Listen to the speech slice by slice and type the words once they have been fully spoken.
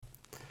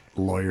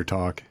Lawyer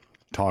Talk,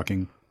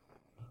 talking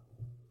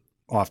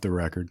off the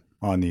record,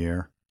 on the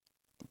air,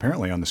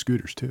 apparently on the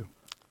scooters too.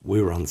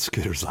 We were on the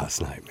scooters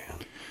last night, man.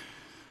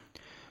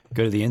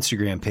 Go to the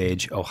Instagram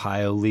page,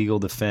 Ohio Legal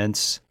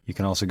Defense. You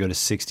can also go to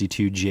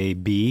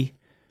 62JB,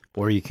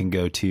 or you can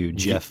go to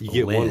Jeff You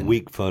get Lynn. 1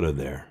 week photo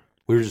there.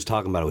 We were just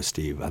talking about it with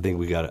Steve. I think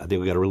we got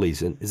to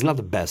release it. It's not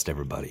the best,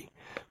 everybody,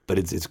 but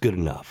it's good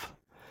enough.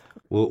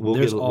 We'll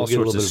There's get all a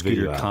little sorts of bit of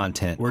video scooter out.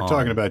 content. We're on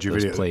talking about your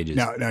those video. pages.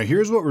 Now,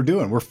 here's what we're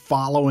doing. We're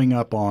following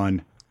up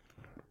on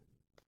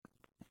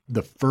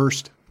the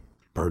first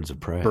Birds of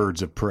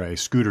Prey.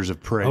 Scooters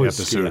of Prey Oh,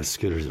 episode.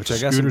 Scooters of Which Prey.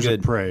 I got some Scooters good.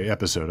 of Prey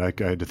episode. I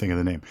had to think of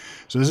the name.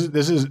 So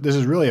this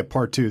is really a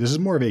part 2. This is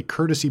more of a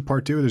courtesy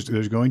part 2.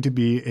 There's going to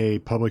be a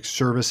public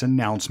service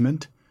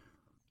announcement,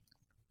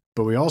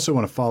 but we also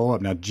want to follow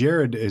up. Now,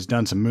 Jared has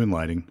done some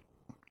moonlighting.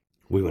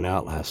 We went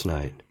out last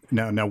night.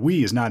 Now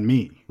we is not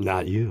me.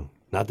 Not you.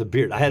 Not the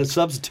beard. I had a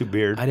substitute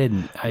beard. I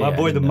didn't. My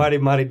boy, the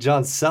mighty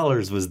John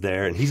Sellers, was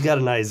there, and he's got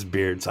a nice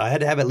beard. So I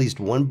had to have at least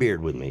one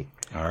beard with me.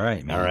 All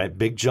right, man. All right,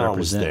 Big John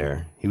was Represent.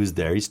 there. He was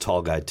there. He's a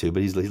tall guy too,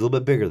 but he's a little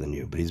bit bigger than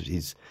you. But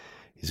he's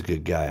a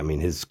good guy. I mean,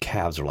 his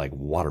calves are like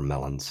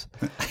watermelons.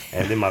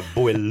 And then my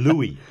boy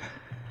Louie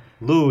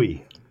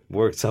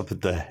works up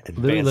at the Advanced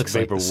Louis looks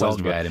like Vapor the salt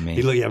Westbrook. guy to me.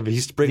 He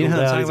You sprinkled know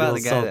what down. I'm He's talking about? got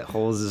The guy salt. that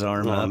holds his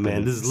arm Oh up. man,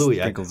 and this is Louis.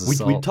 sprinkles the We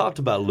salt. talked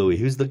about Louis.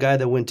 He was the guy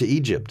that went to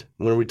Egypt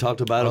when we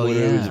talked about him. Oh,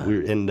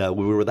 when yeah.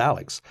 we were with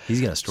Alex. He's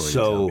got a story to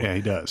So tell. Yeah,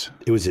 he does.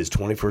 it was his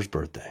 21st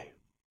birthday.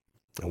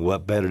 And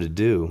what better to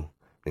do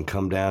than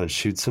come down and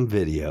shoot some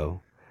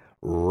video,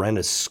 rent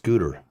a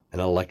scooter, an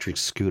electric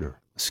scooter.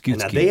 Scoot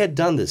And now ski. they had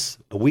done this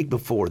a week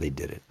before they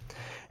did it.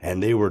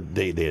 And they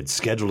had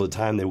scheduled a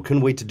time. They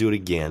couldn't wait to do it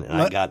again.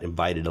 And I got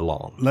invited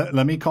along.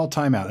 Let me call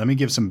timeout. Let me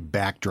give some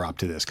backdrop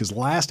to this, because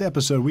last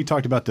episode we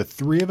talked about the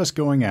 3 of us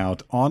going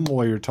out on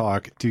Lawyer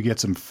Talk to get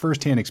some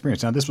firsthand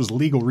experience. Now, this was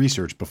legal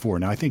research before.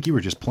 Now, I think you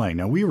were just playing.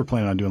 Now, we were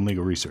planning on doing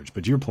legal research,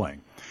 but you're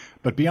playing.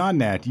 But beyond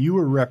that, you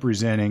were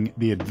representing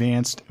the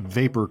Advanced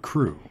Vapor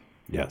crew.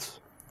 Yes.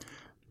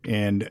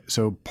 And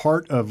so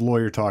part of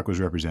Lawyer Talk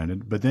was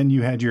represented, but then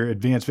you had your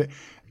advanced.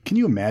 Can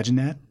you imagine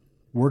that?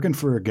 Working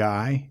for a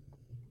guy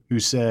who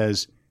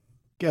says,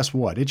 guess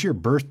what? It's your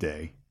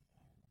birthday.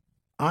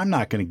 I'm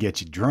not going to get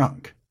you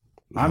drunk.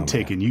 I'm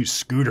taking you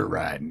scooter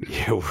riding.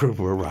 Yeah,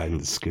 we're riding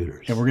the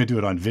scooters. And we're going to do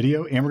it on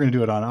video and we're going to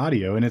do it on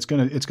audio. And it's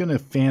going to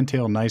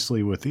fantail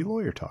nicely with the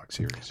Lawyer Talk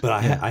series. But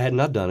I had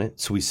not done it.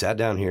 So we sat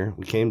down here.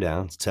 We came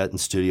down, sat in the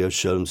studio,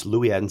 showed him.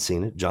 Louis hadn't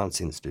seen it. John's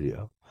seen the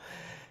studio.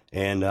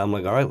 And I'm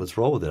like, all right, let's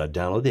roll with it. I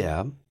downloaded the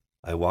app.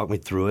 I walked me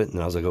through it.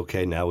 And I was like,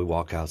 okay, now we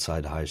walk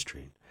outside to High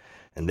Street.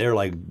 And they're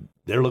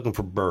looking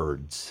for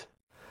birds.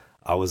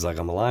 I was like,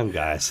 I'm a lime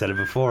guy. I said it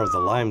before. I was a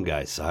lime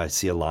guy. So I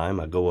see a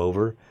lime. I go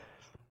over.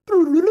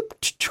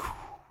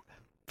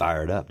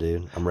 Fire it up,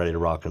 dude. I'm ready to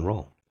rock and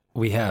roll.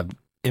 We have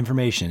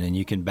information, and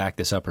you can back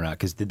this up or not,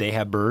 because did they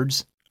have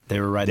birds? They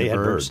were riding They had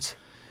birds. birds.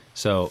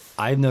 So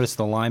I've noticed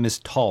the lime is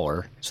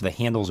taller, so the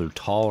handles are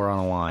taller on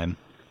a lime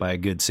by a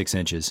good 6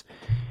 inches.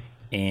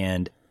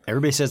 And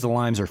everybody says the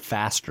limes are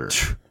faster.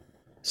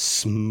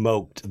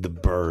 Smoked the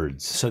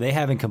birds. So they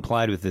haven't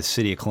complied with the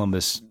City of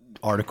Columbus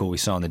article we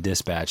saw in the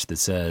Dispatch that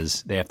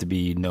says they have to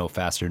be no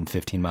faster than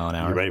 15 mile an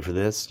hour. You ready for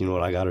this? You know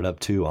what I got it up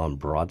to on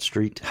Broad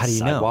Street? How do you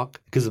know?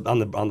 Sidewalk? Because on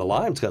the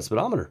lime, it's got a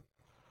speedometer.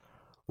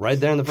 Right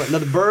there in the front. Now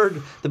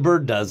the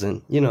bird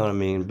doesn't. You know what I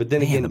mean? But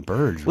then Man, again, the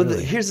birds, Well,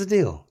 really. here's the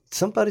deal.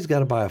 Somebody's got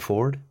to buy a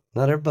Ford.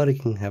 Not everybody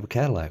can have a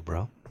Cadillac,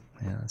 bro.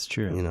 Yeah, that's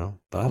true. You know,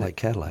 but I like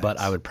Cadillacs. But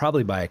I would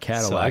probably buy a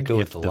Cadillac go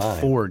if with the the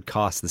lime. Ford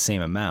costs the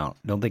same amount.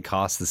 Don't they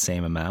cost the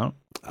same amount?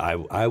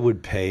 I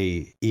would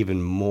pay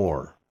even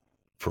more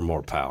for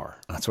more power.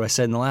 That's what I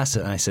said in the last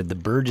set. And I said the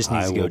bird just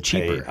needs I to go will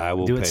cheaper. pay- I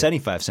will Do it pay.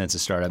 75 cents a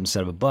startup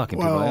instead of a buck.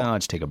 And people are like, oh, I'll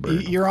just take a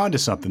bird. You're onto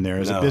something there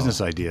as a No. business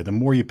idea. The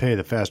more you pay,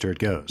 the faster it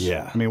goes.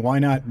 Yeah. I mean, why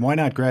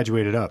not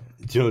graduate it up?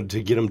 You know,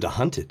 to get them to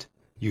hunt it.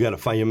 You got to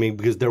find,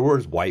 because there were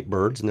white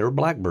birds and there were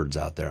black birds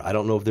out there. I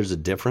don't know if there's a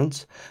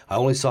difference. I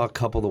only saw a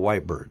couple of the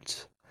white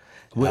birds.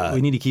 We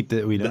need to keep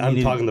the. We don't I'm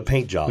need talking to, the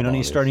paint job. We don't on need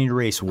it. to start any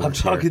race wars. I'm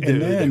talking, here.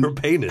 they were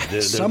painted.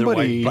 They're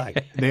Somebody, white and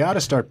black. they ought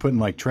to start putting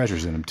like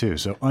treasures in them too.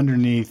 So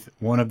underneath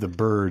one of the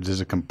birds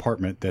is a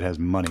compartment that has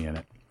money in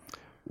it.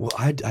 Well,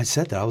 I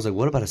said that. I was like,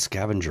 what about a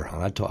scavenger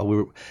hunt?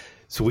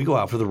 So we go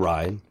out for the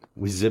ride.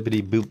 We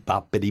zippity boop,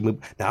 boppity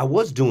boop. Now, I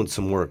was doing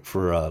some work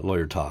for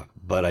Lawyer Talk,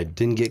 but I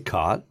didn't get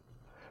caught.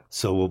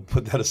 So we'll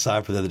put that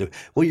aside for the other day.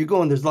 Well, you're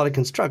going, there's a lot of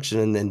construction.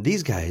 And then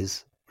these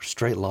guys are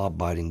straight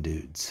law-abiding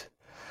dudes.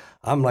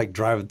 I'm like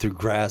driving through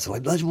grass. I'm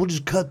like, we'll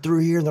just cut through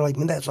here. And they're like,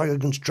 man, that's like a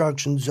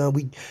construction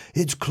zone.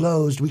 It's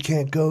closed. We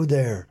can't go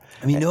there.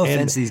 I mean, no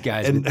offense to these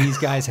guys, but these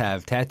guys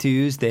have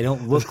tattoos. They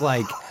don't look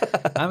like.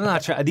 I'm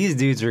not trying. These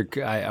dudes are.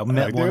 I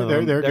met one of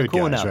them. They're good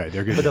cool guys, enough. right?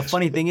 They're good But the guys.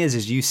 funny thing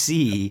is you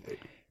see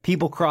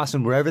people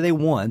crossing wherever they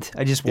want.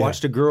 I just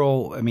watched a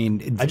girl. I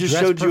mean, I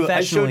showed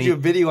you a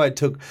video I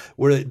took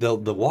where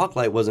the walk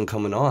light wasn't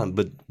coming on,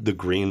 but the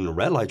green and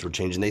red lights were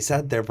changing. They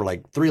sat there for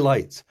like 3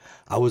 lights.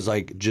 I was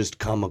like, just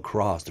come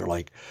across. They're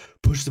like,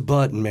 push the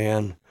button,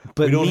 man.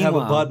 But we don't have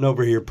a button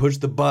over here. Push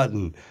the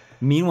button.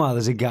 Meanwhile,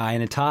 there's a guy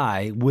in a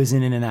tie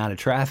whizzing in and out of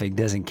traffic,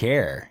 doesn't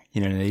care.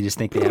 You know, they just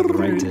think they have the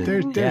right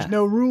to. There's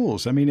no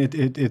rules. I mean,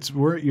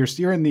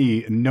 you're in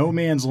the no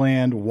man's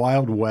land,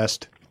 Wild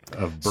West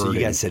of birding. So you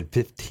guys said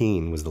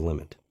 15 was the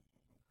limit.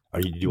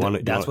 Do you want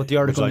to? That's what the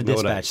article in the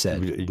Dispatch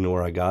said. You know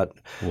where I got?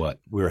 What?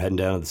 We were heading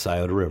down to the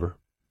Scioto River,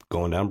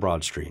 going down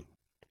Broad Street.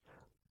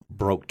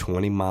 Broke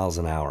 20 miles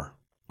an hour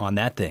On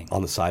that thing.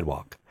 on the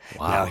sidewalk.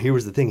 Wow. Now, here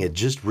was the thing. It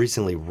just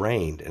recently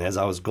rained, and as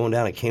I was going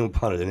down, I came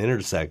upon an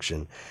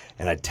intersection,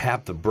 and I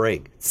tapped the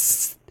brake.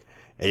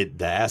 The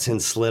ass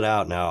end slid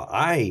out. Now,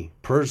 I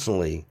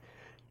personally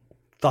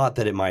thought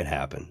that it might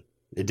happen.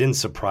 It didn't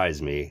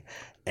surprise me,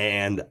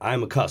 and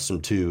I'm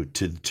accustomed to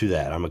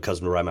that. I'm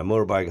accustomed to ride my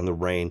motorbike in the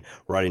rain,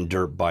 riding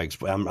dirt bikes.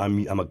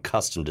 I'm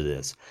accustomed to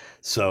this.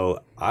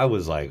 So I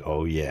was like,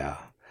 oh, yeah,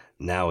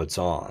 now it's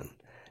on.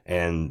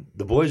 And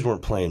the boys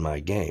weren't playing my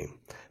game.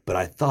 But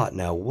I thought,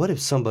 now, what if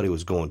somebody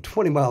was going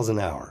 20 miles an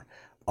hour?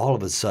 All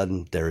of a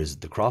sudden,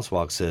 the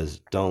crosswalk says,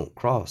 don't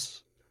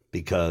cross,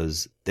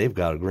 because they've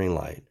got a green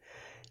light.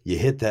 You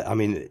hit that,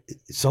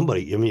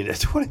 at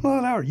 20 miles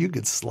an hour, you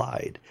could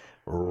slide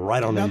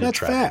right on into traffic.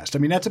 That's fast. I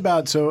mean, that's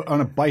about, so on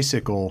a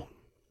bicycle,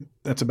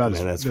 that's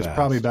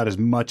probably about as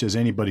much as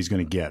anybody's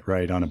going to get,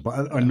 right, on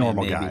a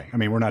normal guy. I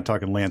mean, we're not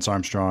talking Lance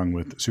Armstrong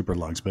with super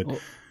lungs, but,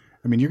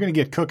 I mean, you're going to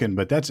get cooking,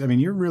 but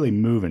you're really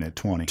moving at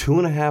 20.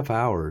 2.5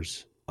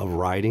 hours of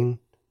riding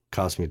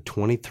cost me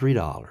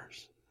 $23.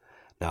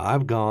 Now,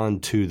 I've gone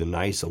to the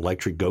nice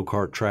electric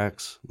go-kart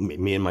tracks.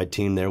 Me and my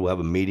team there, we'll have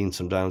a meeting.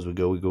 Sometimes we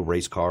go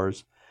race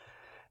cars.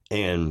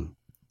 And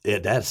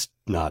that's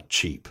not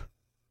cheap.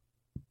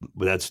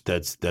 But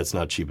that's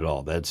not cheap at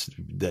all. That's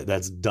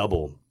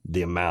double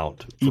the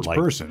amount. Each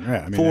person,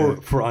 yeah. I mean,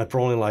 for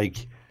only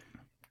like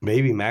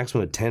maybe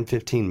maximum of 10,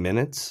 15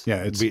 minutes.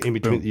 Yeah, it's in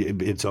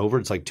between. It's over.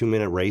 It's like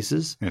 2-minute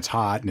races. And it's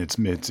hot, and it's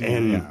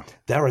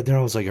that right there,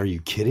 I was like, "Are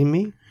you kidding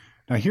me?"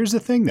 Now, here's the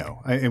thing,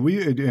 though, and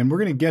we're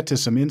going to get to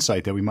some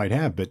insight that we might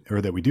have,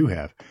 or that we do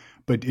have,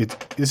 but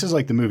this is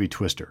like the movie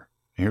Twister.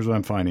 And here's what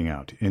I'm finding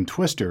out: in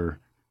Twister,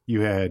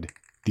 you had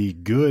the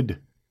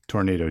good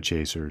tornado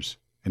chasers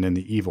and then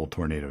the evil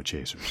tornado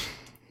chasers.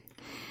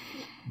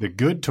 The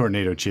good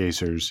tornado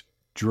chasers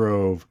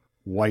drove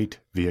white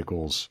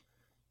vehicles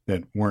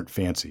that weren't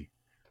fancy.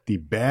 The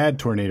bad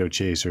tornado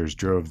chasers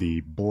drove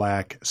the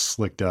black,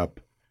 slicked up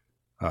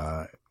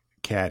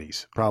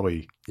caddies.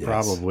 Probably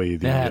the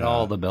they had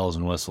all the bells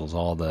and whistles,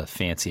 all the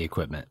fancy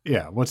equipment.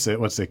 Yeah, what's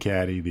the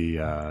caddy?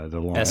 The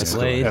long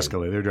Escalade.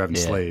 They're driving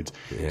Slades.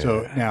 Yeah.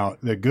 So now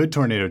the good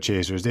tornado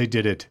chasers, they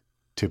did it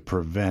to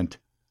prevent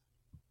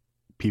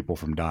people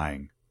from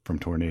dying from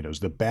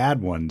tornadoes. The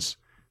bad ones,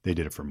 they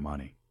did it for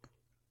money.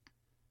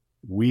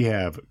 We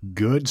have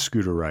good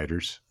scooter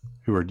riders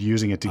who are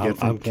using it to get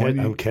from point.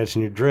 I'm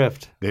catching your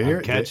drift.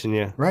 I'm catching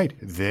you. Right.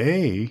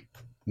 They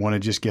want to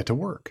just get to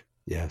work.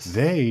 Yes.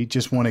 They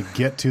just want to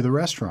get to the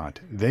restaurant.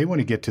 They want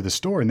to get to the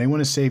store, and they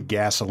want to save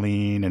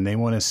gasoline, and they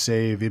want to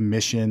save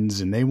emissions,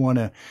 and they want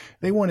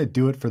to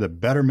do it for the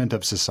betterment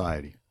of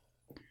society.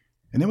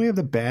 And then we have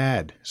the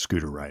bad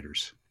scooter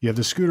riders. You have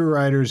the scooter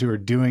riders who are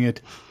doing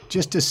it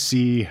just to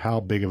see how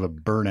big of a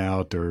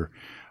burnout or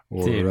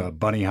a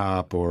bunny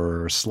hop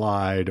or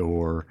slide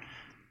or.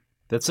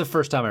 That's the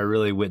first time I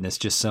really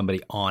witnessed just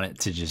somebody on it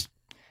to just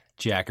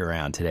jack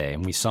around today.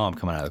 And we saw him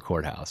coming out of the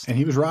courthouse. And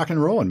he was rocking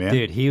and rolling, man.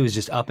 Dude, he was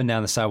just up and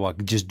down the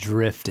sidewalk, just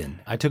drifting.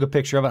 I took a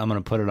picture of it. I'm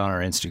going to put it on our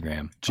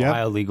Instagram.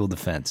 Ohio Legal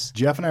Defense.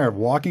 Jeff and I are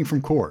walking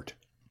from court,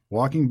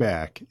 walking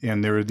back,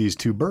 and there were these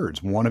two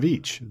birds, one of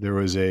each. There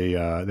was a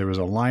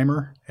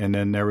limor, and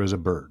then there was a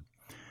bird.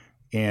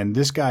 And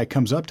this guy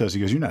comes up to us. He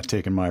goes, "You're not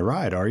taking my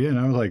ride, are you?" And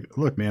I was like,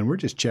 "Look, man, we're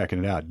just checking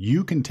it out.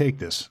 You can take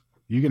this.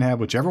 You can have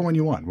whichever one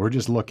you want. We're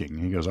just looking."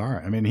 And he goes, "All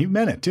right." I mean, he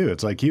meant it too.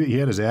 It's like he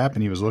had his app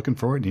and he was looking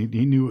for it, and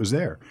he knew it was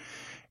there.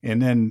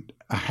 And then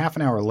a half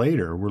an hour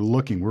later, we're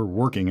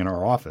working in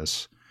our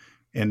office,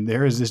 and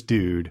there is this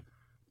dude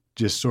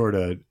just sort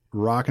of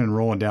rocking and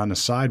rolling down the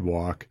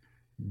sidewalk,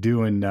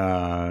 doing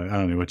I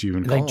don't know what you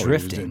even call like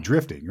drifting.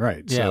 Drifting,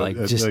 right? Yeah, so like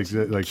just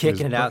like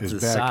kicking it out to the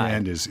back side.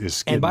 End is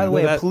skidding. And by the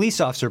way, a police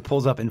officer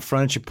pulls up in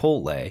front of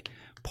Chipotle,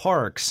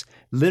 parks,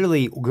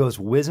 literally goes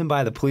whizzing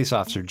by the police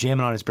officer,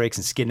 jamming on his brakes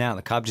and skidding out. And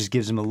the cop just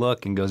gives him a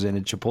look and goes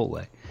into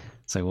Chipotle.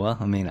 It's like, well,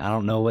 I mean, I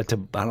don't know what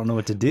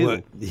to do. Well,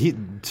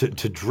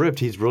 to drift,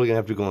 he's really gonna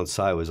have to go on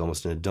sideways,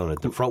 almost in a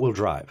donut. The front wheel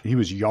drive. He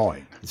was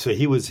yawing. So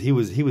he was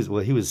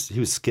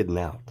skidding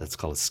out. That's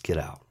called a skid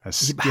out.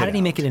 How did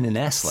he make it in an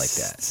S like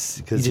that?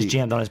 He just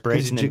jammed on his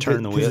brakes and then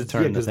turned the wheel,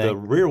 turned the thing. Because the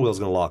rear wheel's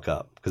gonna lock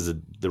up. because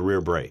the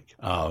rear brake.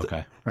 Oh,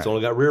 okay. It's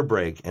only got rear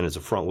brake, and it's a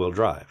front-wheel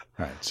drive.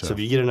 Right. So if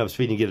you get enough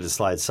speed and you get it to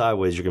slide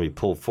sideways, you're going to be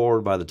pulled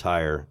forward by the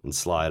tire and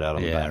slide out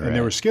on the back. And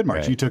there were skid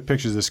marks. right. You took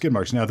pictures of the skid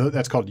marks. Now,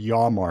 that's called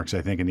yaw marks,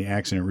 I think, in the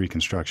accident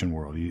reconstruction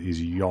world.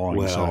 He's yawing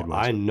Well, sideways.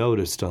 I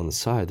noticed on the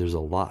side there's a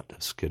lot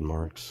of skid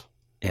marks.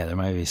 Yeah, there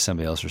might be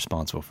somebody else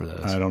responsible for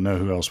those. I don't know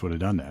who else would have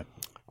done that.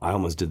 I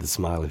almost did the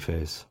smiley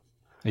face.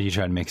 You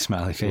tried to make a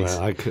smiley face.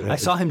 Well, I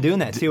saw him doing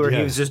that too, where he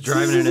yeah. was just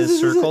driving in a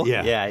circle.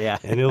 Yeah, yeah.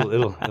 And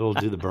it'll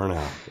do the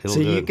burnout. It'll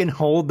So do you it. can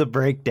hold the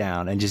brake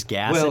down and just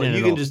gas Well, it. And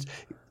you can just.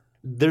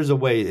 There's a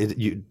way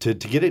to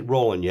get it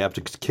rolling. You have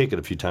to kick it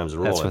a few times to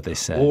roll. That's it. what they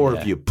said, Or yeah.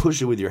 if you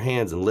push it with your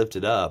hands and lift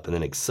it up and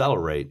then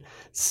accelerate,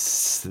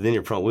 then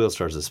your front wheel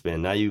starts to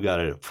spin. Now you got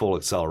it at full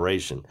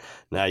acceleration.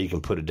 Now you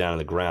can put it down on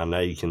the ground. Now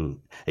you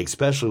can,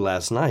 especially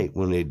last night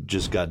when it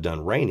just got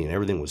done raining,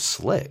 everything was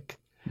slick.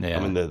 Yeah.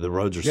 I mean the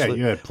roads are Yeah, slick.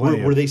 you had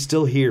plenty Were of- they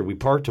still here? We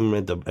parked them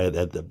at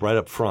the right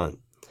up front.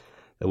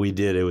 That we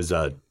did. It was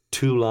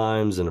 2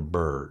 limes and a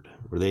bird.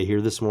 Were they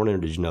here this morning, or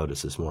did you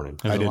notice this morning?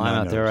 There's I a did line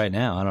not out there notice. right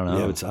now. I don't know.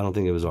 Yeah, I don't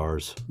think it was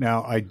ours.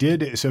 Now, I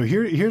did. So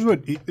here's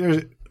what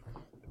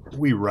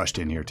we rushed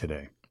in here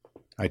today.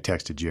 I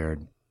texted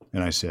Jared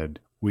and I said,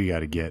 we got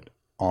to get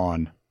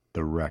on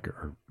the record.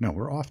 Or, no,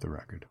 we're off the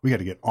record. We got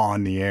to get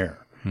on the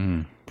air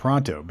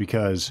pronto,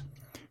 because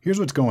here's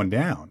what's going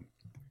down.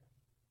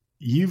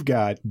 You've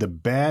got the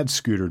bad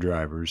scooter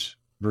drivers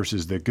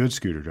versus the good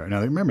scooter drivers.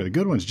 Now, remember, the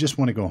good ones just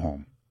want to go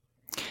home.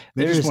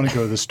 They just want to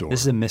go to the store.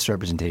 This is a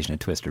misrepresentation of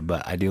Twister,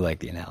 but I do like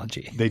the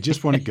analogy. They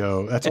just want to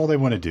go. That's all they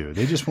want to do.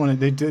 They just want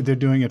to. They're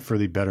doing it for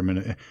the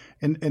betterment,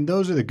 and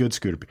those are the good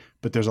scooter.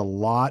 But there's a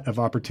lot of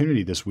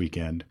opportunity this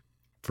weekend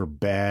for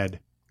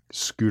bad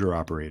scooter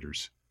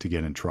operators to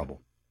get in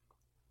trouble.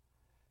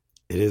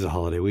 It is a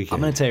holiday weekend.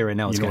 I'm going to tell you right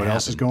now what's You know going what to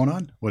else is happen. going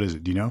on? What is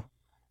it? Do you know?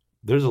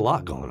 There's a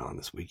lot going on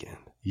this weekend.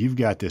 You've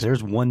got this.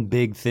 There's one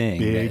big thing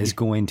Big- that is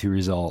going to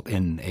result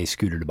in a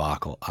scooter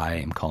debacle. I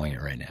am calling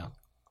it right now.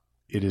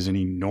 It is an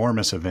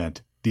enormous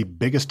event, the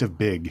biggest of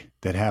big,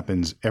 that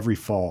happens every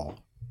fall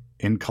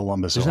in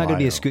Columbus, There's not Ohio. going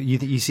to be a scooter.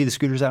 You see the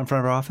scooters out in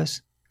front of our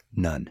office?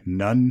 None.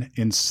 None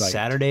in sight.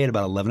 Saturday at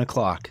about 11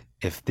 o'clock,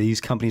 if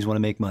these companies want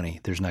to make money,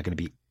 there's not going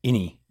to be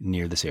any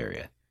near this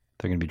area.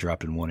 They're going to be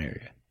dropped in one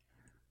area.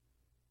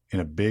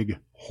 In a big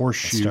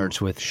horseshoe It starts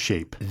with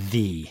shape.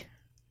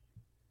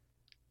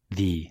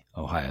 The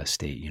Ohio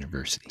State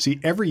University. See,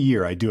 every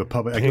year I do a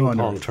public. I Ping go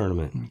under. pong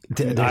tournament.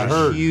 There's I a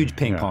heard. huge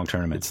ping Yeah. pong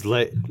tournament. It's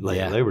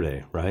Yeah. Labor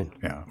Day, right?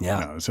 Yeah. Yeah.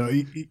 No, so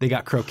They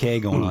got croquet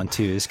going on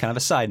too. It's kind of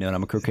a side note.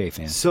 I'm a croquet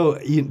fan. So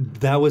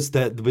that was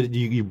that. But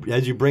you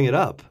as you bring it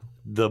up,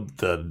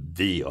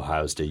 the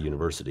Ohio State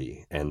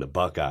University and the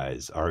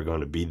Buckeyes are going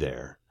to be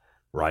there,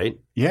 right?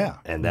 yeah,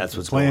 And that's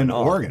what's playing going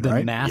on. Oregon, The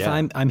right? math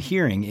Yeah. I'm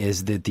hearing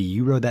is that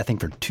you rode that thing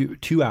for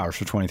two hours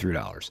for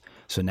 $23.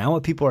 So now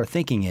what people are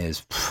thinking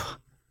is,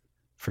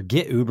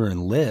 forget Uber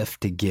and Lyft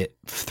to get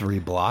 3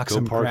 blocks Go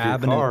and park your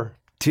grabbing car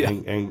a,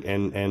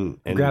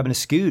 and grabbing a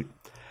scoot.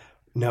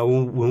 Now,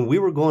 when we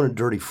were going to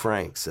Dirty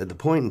Frank's, at the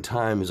point in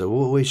time, is like,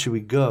 what way should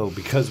we go?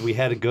 Because we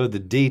had to go the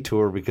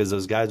detour because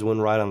those guys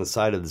wouldn't ride on the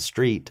side of the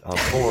street on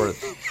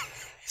 4th.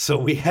 So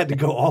we had to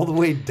go all the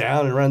way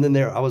down and around. Then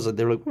there, I was like,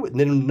 they were like, what? And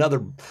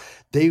then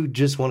they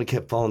just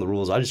kept following the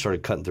rules. I just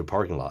started cutting through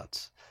parking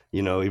lots,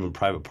 even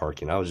private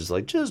parking. I was just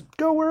like, just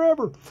go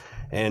wherever.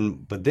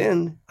 But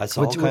then I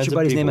saw all What's kinds your of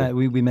buddy's people.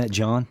 name? We met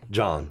John.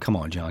 John. Come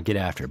on, John, get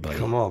after it, buddy.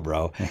 Come on,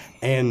 bro.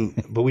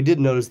 But we did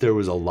notice there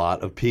was a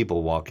lot of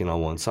people walking on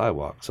one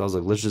sidewalk. So I was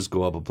like, let's just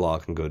go up a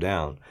block and go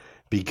down,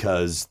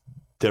 because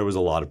there was a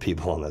lot of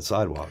people on that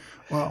sidewalk.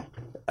 Well,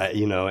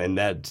 And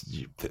that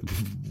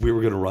we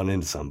were going to run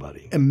into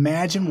somebody.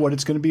 imagine what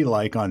it's going to be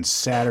like on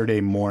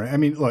Saturday morning. I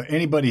mean, look,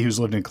 anybody who's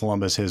lived in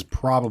Columbus has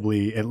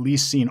probably at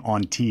least seen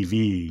on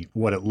TV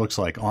what it looks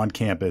like on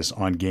campus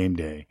on game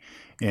day.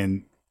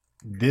 And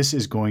this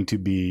is going to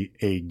be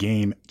a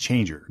game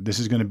changer. This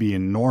is going to be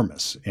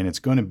enormous, and it's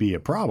going to be a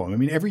problem. I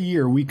mean, every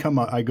year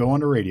I go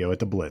on the radio at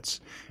the Blitz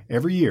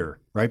every year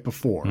right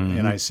before,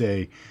 and I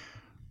say,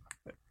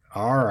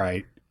 all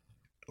right,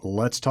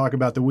 let's talk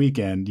about the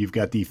weekend. You've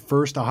got the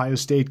first Ohio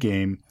State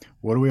game.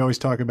 What do we always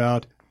talk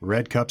about?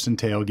 Red cups and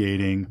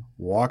tailgating,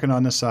 walking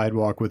on the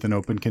sidewalk with an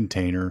open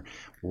container.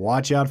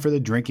 Watch out for the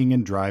drinking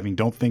and driving.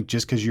 Don't think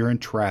just because you're in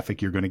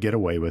traffic you're going to get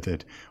away with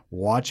it.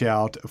 Watch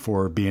out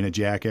for being a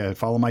jackass.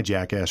 Follow my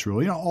jackass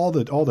rule. All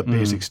the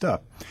basic stuff.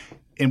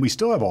 And we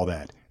still have all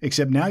that,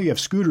 except now you have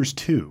scooters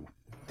too.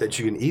 That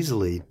you can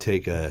easily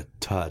take a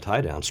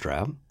tie-down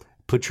strap,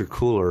 put your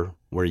cooler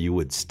where you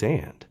would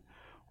stand,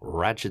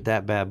 ratchet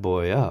that bad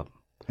boy up,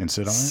 And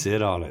sit on it.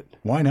 sit on it.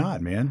 Why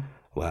not, man?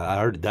 Well,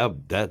 I heard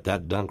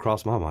that done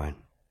crossed my mind.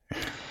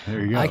 There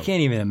you go. I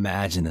can't even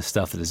imagine the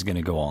stuff that is going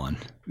to go on.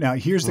 Now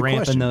here's the Ramping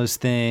question. those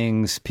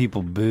things,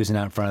 people boozing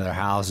out in front of their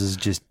houses,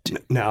 just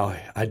Now,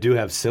 I do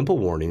have simple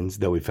warnings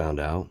that we found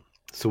out.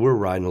 So we're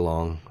riding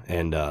along,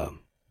 and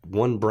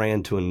one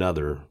brand to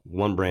another,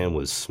 one brand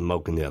was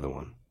smoking the other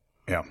one.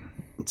 Yeah.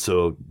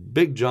 So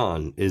Big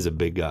John is a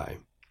big guy,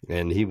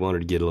 and he wanted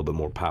to get a little bit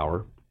more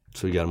power,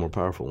 so he got a more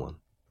powerful one.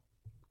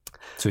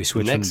 So he The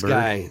switched next from the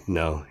bird guy,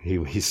 no,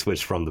 he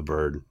switched from the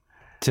bird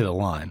to the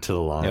line. to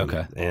the line.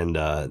 Okay. And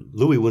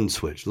Louis wouldn't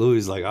switch. Louis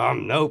was like,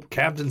 nope,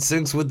 Captain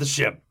sinks with the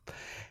ship.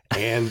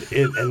 And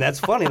that's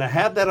funny. And I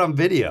have that on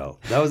video.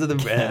 That was at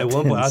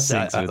one point.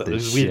 Sinks with the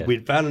ship.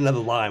 We'd found another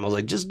lime. I was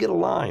like, just get a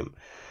lime.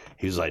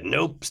 He was like,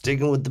 nope,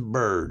 sticking with the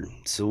bird.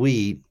 So we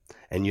eat.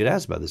 And you'd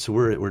ask about this. So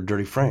we're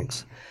Dirty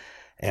Franks.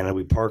 And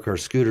we park our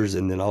scooters.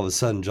 And then all of a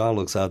sudden, John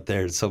looks out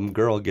there and some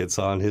girl gets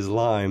on his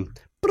lime.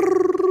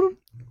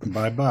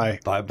 Bye-bye.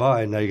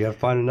 Bye-bye. Now you got to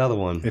find another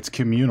one. It's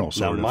communal, Now,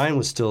 sort of. mine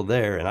was still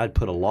there, and I'd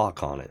put a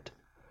lock on it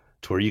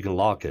to where you can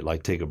lock it,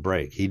 like take a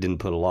break. He didn't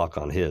put a lock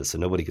on his, so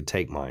nobody could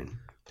take mine.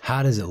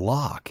 How does it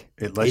lock?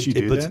 It lets you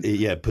do puts, that?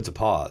 it puts a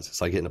pause.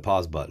 It's like hitting a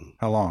pause button.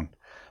 How long?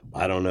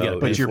 I don't know. Yeah,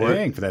 But you're For it-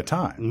 paying for that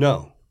time.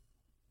 No.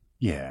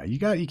 Yeah, you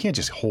can't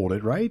just hold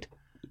it, right?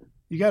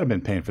 You got to have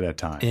been paying for that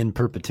time. In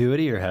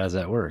perpetuity, or how does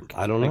that work?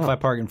 I don't Like know. if I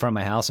park in front of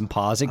my house and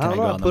pause it, I can I, don't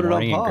go know. out I in put the it on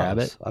morning and grab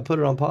pause. it? I put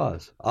it on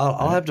pause.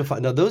 I'll have to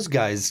find. Now, those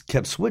guys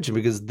kept switching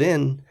because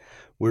then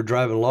we're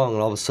driving along,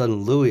 and all of a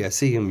sudden, Louis, I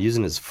see him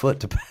using his foot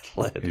to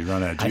pedal it. He's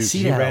running out of juice. I see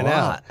He that ran a lot.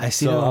 out. I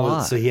see so that a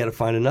lot. So he had to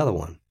find another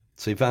one.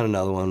 So he found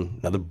another one,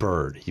 another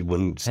bird. He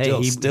wouldn't Hey,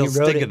 still he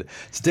wrote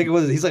sticking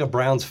with it. He's like a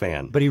Browns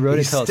fan. But he wrote it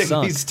He's till it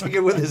sunk. He's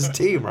sticking with his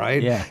team,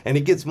 right? Yeah. And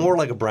he gets more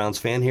like a Browns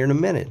fan here in a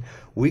minute.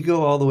 We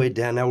go all the way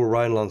down. Now we're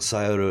riding along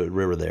Scioto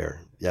River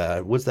there.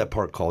 Yeah, what's that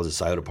park called? Is it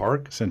Scioto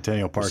Park?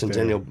 Centennial Park.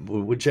 Centennial,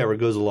 whichever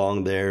goes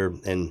along there,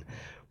 and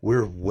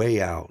we're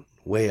way out.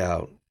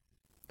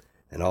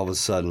 And all of a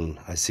sudden,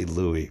 I see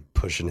Louis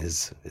pushing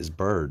his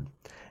bird.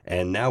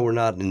 And now we're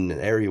not in an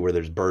area where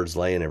there's birds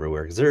laying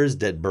everywhere, because there is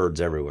dead birds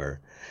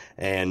everywhere.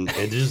 And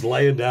just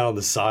laying down on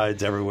the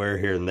sides everywhere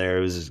here and there.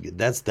 It was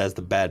that's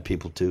the bad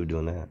people, too,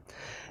 doing that.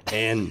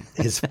 And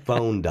his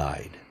phone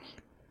died.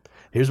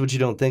 Here's what you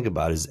don't think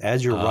about is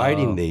as you're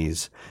riding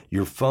these,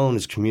 your phone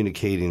is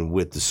communicating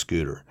with the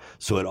scooter.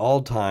 So at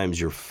all times,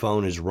 your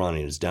phone is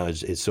running. It's down.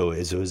 So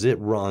as it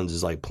runs,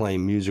 it's like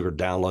playing music or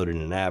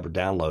downloading an app or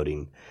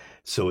downloading.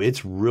 So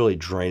it's really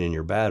draining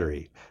your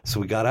battery. So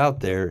we got out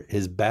there.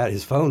 His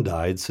phone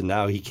died. So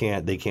now they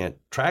can't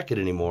track it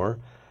anymore.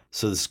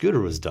 So the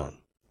scooter was done.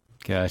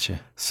 Gotcha.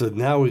 So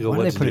now we go. Why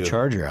what do to they put do? a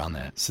charger on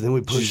that? So then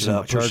we push Just it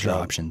up. push it charger up.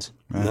 options.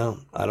 No,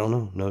 I don't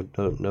know.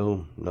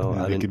 No.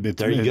 Yeah, I didn't.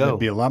 There you It'd go.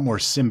 be a lot more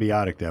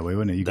symbiotic that way,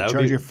 wouldn't it? You could That would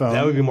charge be- your phone.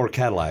 That would be more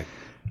Cadillac.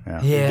 Yeah.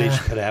 They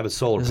should have a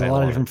solar There's a panel lot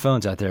of on it. different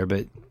phones out there,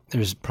 but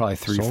there's probably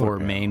three, Solar four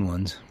panel. main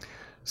ones.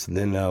 So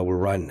then we're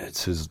riding it.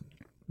 So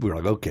we were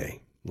like,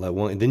 okay.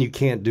 And then you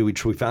can't do. We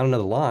found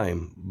another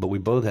lime, but we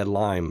both had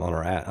lime on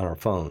our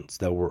phones.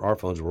 Our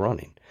phones were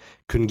running.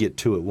 Couldn't get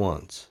two at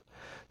once.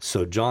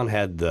 So John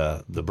had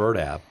the bird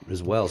app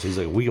as well. So he's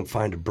like, we can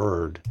find a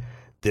bird,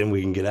 then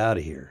we can get out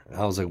of here. And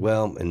I was like,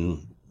 well,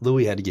 and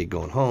Louis had to get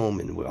going home,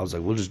 and I was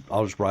like,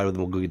 I'll just ride with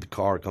him. We'll go get the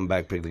car, come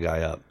back, pick the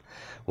guy up.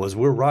 Well, as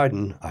we're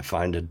riding, I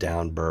find a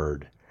down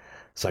bird.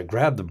 So I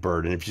grab the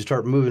bird, and if you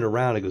start moving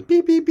around, it goes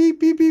beep, beep, beep,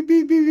 beep, beep,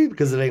 beep, beep, beep,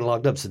 because it ain't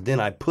locked up. So then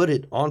I put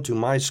it onto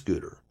my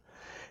scooter,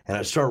 and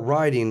I start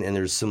riding, and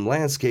there's some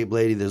landscape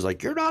lady that's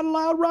like, you're not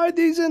allowed to ride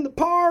these in the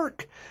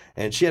park.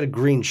 And she had a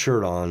green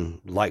shirt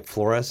on, like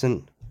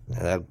fluorescent, and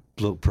that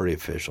looked pretty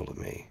official to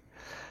me.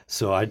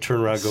 So I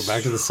turn around, go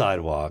back to the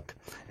sidewalk,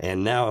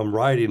 and now I'm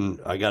riding.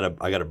 I got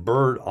a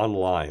bird on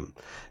lime,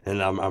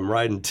 and I'm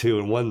riding too.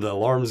 And when the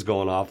alarm's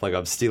going off, like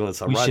I'm stealing,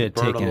 so I We ride the should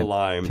bird take on the a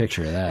lime.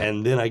 picture of that.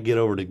 And then I get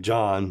over to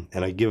John,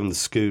 and I give him the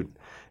scoot,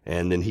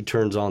 and then he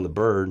turns on the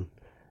bird,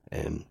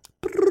 and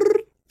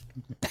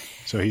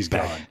So he's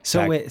gone. So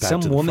Back- wait, back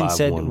some to the woman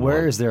said, 511.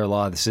 where is there a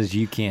law that says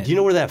you can't? do you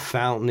know where that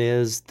fountain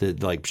is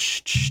that like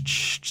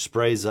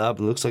sprays up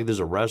and looks like there's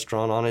a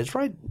restaurant on it? It's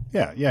right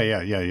Yeah.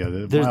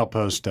 The There's-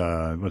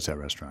 milepost, what's that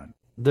restaurant?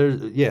 there.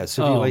 Yeah.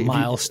 So if you, oh, like, if you-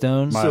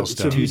 Milestone.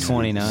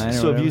 229 or So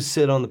if whatever. you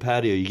sit on the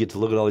patio, you get to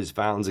look at all these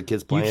fountains and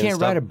kids You playing. and can't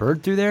stuff. ride a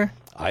bird through there?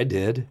 I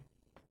did.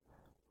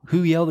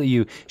 Who yelled at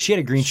you? She had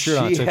a green shirt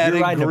on, She so if had you're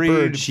a riding a green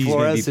bird, she's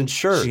fluorescent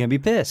shirt. gonna be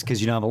pissed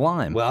because you don't have a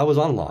lime. Well, I was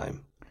on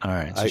lime. All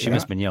right, so she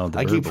must have been yelling at the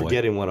I bird keep boy.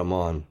 forgetting what I'm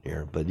on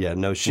here, but yeah,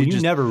 no, she Well, you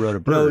just never rode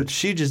a No, bird.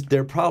 she just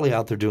they're probably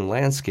out there doing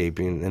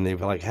landscaping, and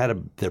they've like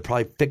they're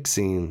probably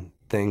fixing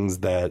things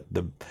that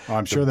the Oh,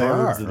 I'm the sure they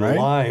birds are, and right? the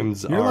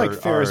limes You're are, like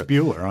Ferris are-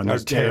 Bueller on are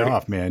this day tearing-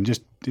 off, man.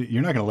 Just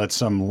you're not going to let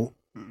some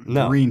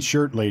No. green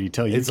shirt lady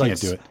tell you It's you like,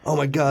 can't do it. oh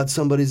my God,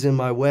 somebody's in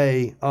my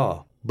way.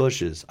 Oh,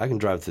 bushes, I can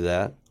drive through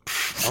that.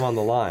 I'm on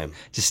the lime.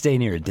 Just stay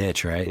near a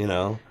ditch, right? You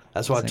know,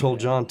 that's what I told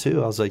John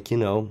too. I was like,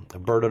 a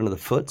bird under the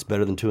foot's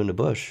better than two in the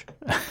bush.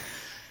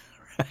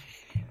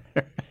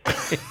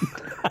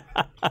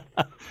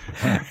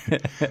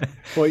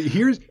 Well,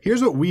 here's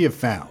what we have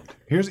found.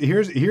 Here's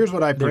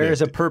what I predict. There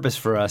is a purpose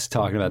for us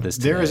talking about this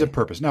today. There is a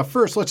purpose. Now,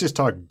 first, let's just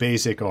talk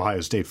basic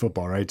Ohio State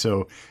football, right?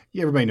 So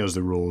everybody knows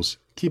the rules.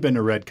 Keep it in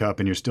a red cup,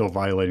 and you're still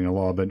violating the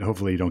law, but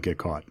hopefully you don't get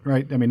caught,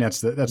 right? I mean,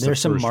 that's the There's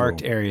some first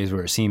marked rule. areas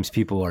where it seems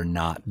people are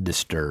not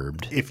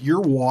disturbed. If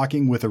you're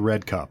walking with a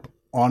red cup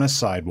on a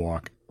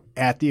sidewalk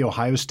at the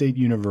Ohio State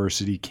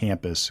University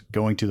campus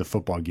going to the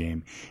football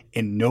game,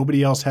 and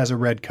nobody else has a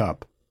red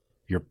cup,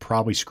 you're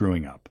probably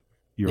screwing up.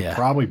 You're Yeah.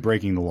 probably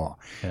breaking the law.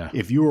 Yeah.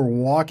 If you were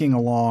walking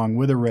along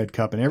with a red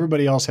cup and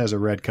everybody else has a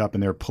red cup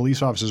and there are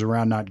police officers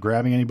around not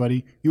grabbing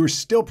anybody, you were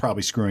still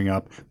probably screwing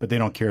up, but they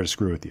don't care to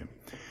screw with you.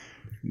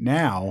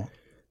 Now,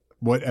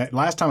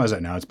 last time I was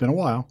at, now it's been a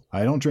while.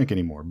 I don't drink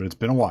anymore, but it's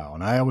been a while.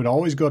 And I would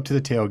always go up to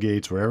the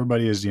tailgates where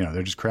everybody is,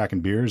 they're just cracking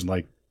beers and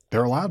like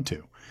they're allowed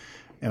to.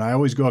 And I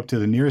always go up to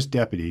the nearest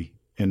deputy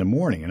in the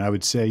morning and I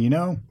would say,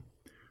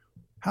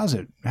 how's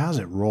it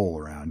roll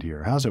around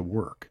here? How's it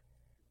work?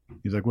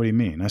 He's like, what do you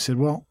mean? I said,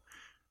 well,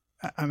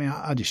 I mean,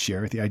 I'll just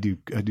share with you. I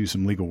do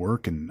some legal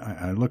work and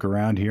I look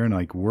around here and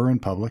like we're in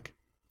public.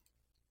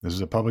 This is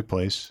a public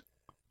place.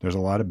 There's a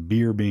lot of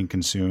beer being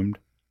consumed.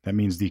 That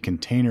means the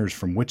containers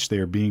from which they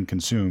are being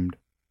consumed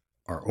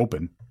are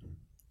open.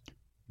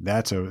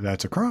 That's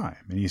a crime.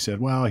 And he said,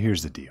 well,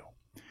 here's the deal.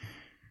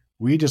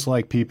 We just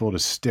like people to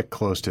stick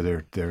close to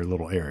their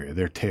little area,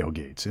 their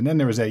tailgates. And then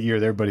there was that year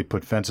that everybody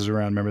put fences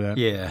around. Remember that?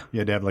 Yeah. You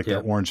had to have like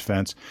that orange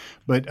fence.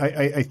 But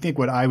I think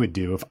what I would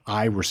do if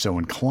I were so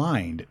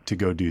inclined to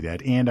go do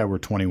that and I were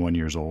 21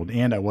 years old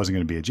and I wasn't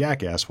going to be a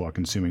jackass while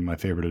consuming my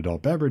favorite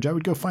adult beverage, I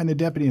would go find the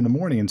deputy in the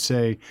morning and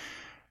say,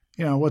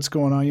 what's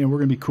going on? We're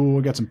going to be cool.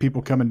 We got some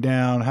people coming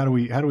down. How do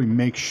we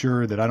make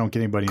sure that I don't get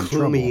anybody in trouble?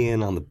 Clue me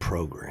in on the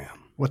program.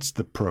 What's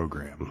the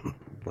program?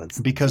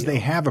 Because they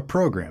have a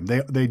program.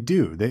 They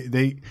do.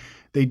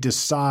 They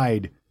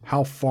decide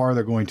how far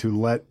they're going to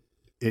let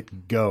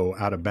it go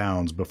out of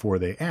bounds before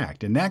they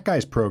act. And that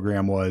guy's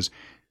program was,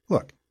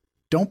 look,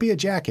 don't be a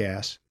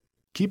jackass.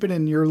 Keep it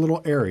in your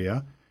little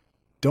area.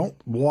 Don't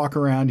walk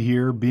around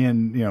here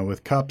being,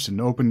 with cups and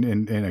open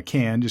in a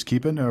can. Just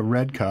keep it in a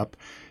red cup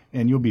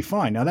and you'll be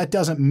fine. Now, that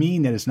doesn't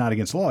mean that it's not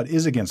against the law. It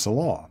is against the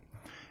law.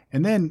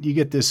 And then you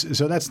get this.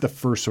 So that's the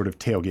first sort of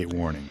tailgate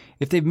warning.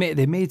 If they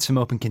made some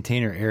open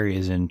container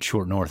areas in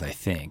Short North, I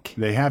think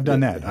They have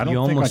done that. I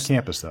don't think on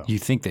campus, though. You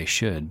think they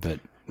should, but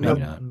maybe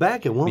not.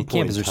 Back at one point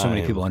campus, in there's so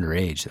many time, people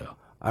underage, though.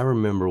 I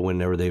remember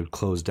whenever they would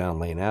close down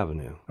Lane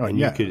Avenue,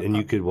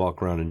 you could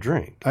walk around and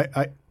drink.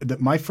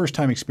 My first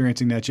time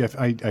experiencing that, Jeff,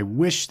 I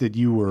wish that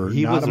you were not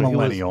a wasn't- he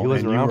millennial wasn't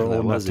and you around were for that,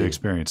 old enough was to he?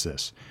 experience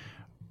this.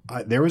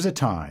 There was a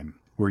time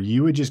where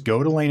you would just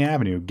go to Lane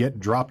Avenue, get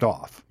dropped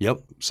off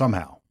Yep.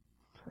 somehow.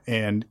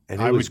 And it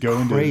I was would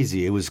go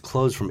crazy. It was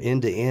closed from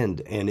end to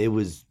end, and it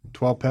was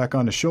 12-pack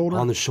on the shoulder,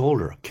 on the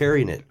shoulder,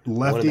 carrying it,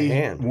 lefty, one in the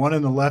hand. one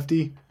in the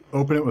lefty,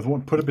 open it with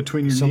one, put it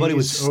between your Somebody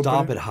would knees. open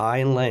stop it. at High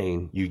and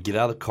Lane. You'd get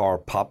out of the car,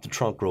 pop the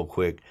trunk real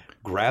quick,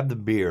 grab the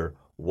beer,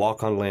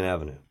 walk on Lane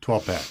Avenue.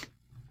 12-pack.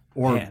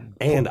 Or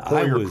And pull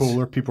I your was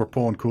cooler. People were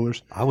pulling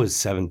coolers. I was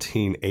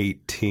 17,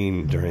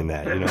 18 during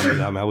that.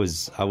 I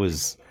was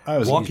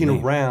walking easy.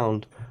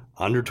 around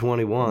under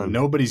 21.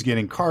 Nobody's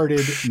getting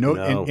carded. No.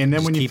 No. And then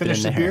Just when you keep it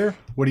finish in the there. beer,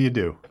 what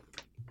do?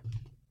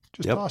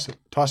 Just Yep. toss it.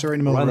 Toss it right in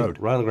the middle of the road.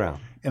 right on the ground.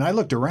 And I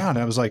looked around.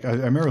 I was like, I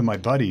remember with my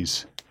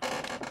buddies, I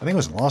think it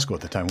was in law school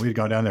at the time. We had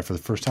gone down there for the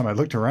first time. I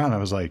looked around. I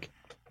was like,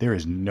 there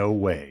is no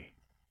way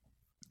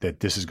that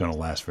this is going to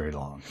last very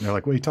long. And they're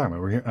like, what are you talking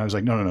about? We're here. I was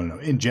like, no.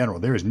 In general,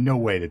 there is no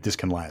way that this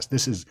can last.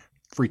 This is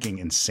freaking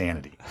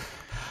insanity.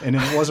 And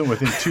it wasn't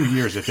within 2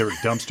 years that there were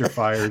dumpster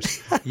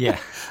fires. Yeah.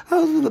 I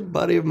was with a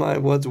buddy of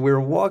mine once. We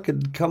were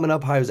walking, coming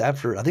up high. I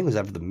think it was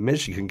after the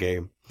Michigan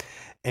game.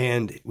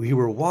 And we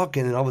were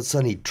walking, and all of a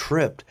sudden he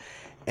tripped.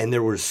 And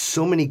there were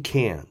so many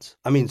cans.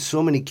 I mean,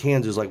 so many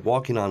cans. It was like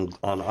walking on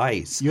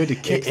ice. You had to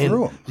kick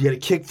through them. You had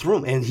to kick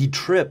through them. And he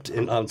tripped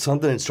on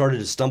something and started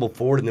to stumble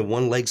forward, and then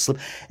one leg slipped.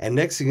 And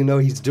next thing you know,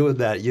 he's doing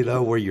that,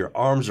 where your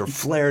arms are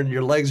flaring,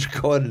 your legs are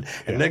going.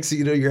 And next thing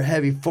you know, you're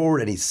heavy forward,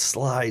 and he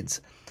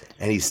slides.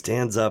 And he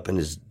stands up, and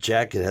his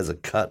jacket has a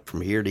cut from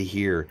here to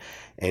here.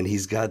 And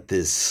he's got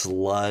this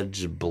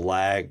sludge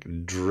black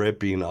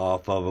dripping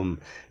off of him.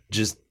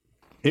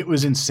 It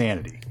was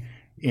insanity.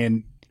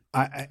 And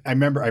I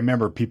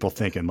remember people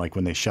thinking, like,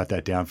 when they shut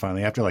that down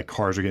finally, after like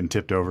cars were getting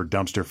tipped over,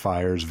 dumpster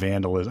fires,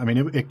 vandalism. I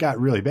mean, it got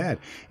really bad.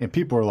 And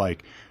people were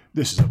like,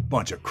 this is a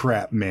bunch of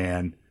crap,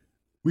 man.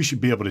 We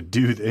should be able to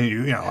do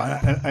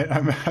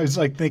that. I was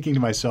like thinking to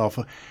myself,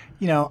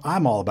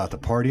 I'm all about the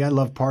party. I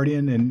love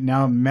partying. And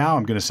now I'm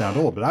going to sound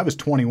old, but I was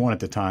 21 at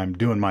the time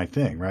doing my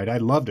thing, right? I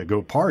love to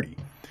go party.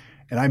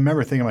 And I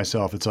remember thinking to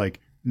myself, it's like,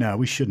 no,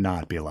 we should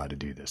not be allowed to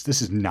do this.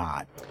 This is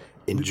not.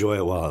 Enjoy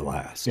it while it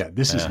lasts. Yeah,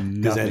 this is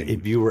Because nothing.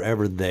 if you were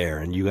ever there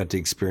and you got to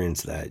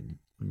experience that,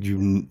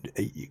 you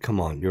come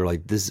on, you're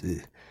like, this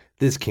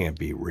can't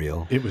be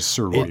real. It was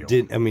surreal. It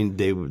did. I mean,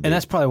 And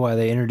that's probably why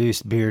they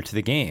introduced beer to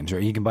the games, or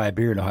you can buy a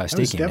beer at Ohio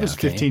State game. That was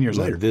now, 15 years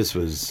later. This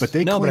was. But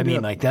they No, but I cleaned it mean,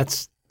 up. like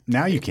that's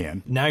Now you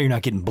can. now you're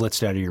not getting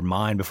blitzed out of your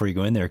mind before you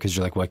go in there because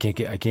you're like, well, I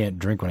can't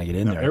drink when I get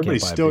in there. I can't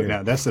Everybody's buy still beer.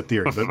 now. That's the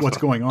theory. But what's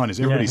going on is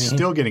everybody's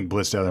still getting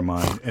blitzed out of their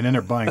mind, and then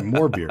they're buying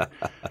more beer.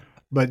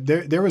 But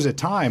there was a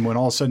time when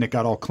all of a sudden it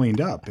got all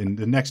cleaned up, and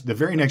the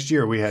very next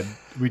year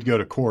we'd go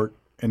to court,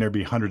 and there'd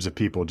be hundreds of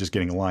people just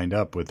getting lined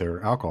up with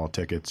their alcohol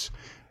tickets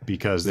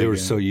because they were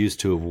so used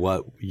to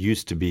what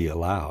used to be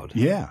allowed.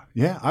 Yeah.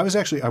 I was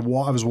actually I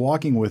was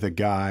walking with a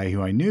guy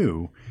who I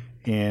knew,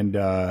 and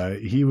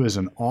he was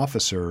an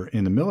officer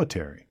in the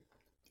military.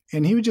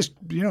 And he would just,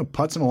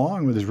 putzing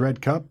along with his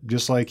red cup,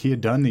 just like he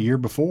had done the year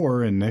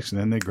before. And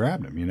then they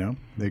grabbed him,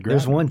 They grabbed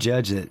There's him. one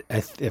judge that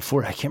I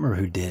can't remember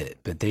who did it,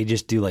 but they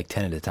just do like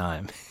 10 at a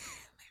time.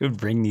 They would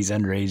bring these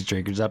underage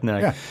drinkers up and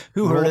they're like,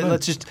 who heard it?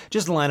 Let's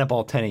just line up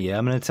all 10 of you.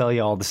 I'm going to tell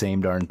you all the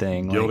same darn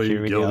thing. Guilty,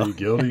 here we guilty,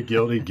 go.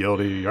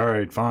 guilty. All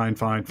right, fine.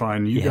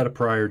 You got a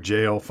prior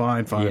jail.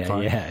 Fine.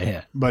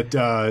 Yeah. But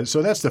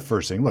so that's the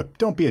first thing. Look,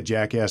 don't be a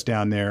jackass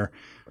down there.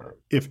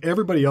 If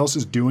everybody else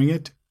is doing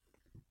it,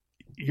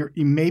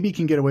 you maybe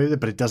can get away with it,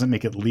 but it doesn't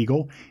make it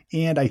legal.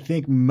 And I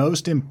think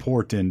most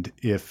important,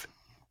 if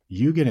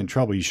you get in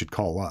trouble, you should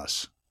call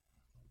us,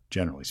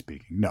 generally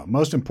speaking. No,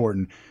 most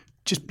important,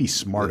 just be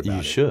smart about it.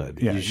 You should.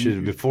 Yeah, you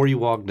should. Before you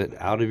walk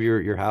out of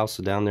your house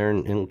down there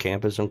in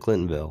campus on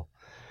Clintonville, you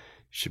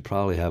should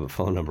probably have a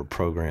phone number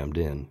programmed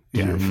in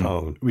to your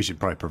phone. We should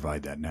probably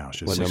provide that now.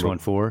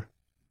 614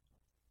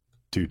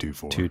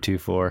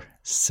 224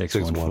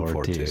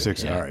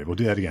 224-6142. All right, we'll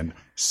do that again.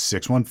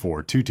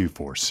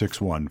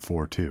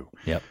 614-224-6142.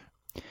 Yep.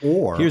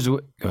 Or go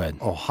ahead.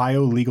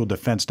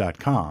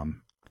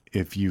 OhioLegalDefense.com.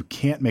 If you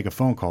can't make a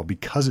phone call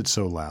because it's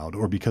so loud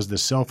or because the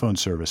cell phone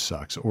service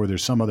sucks or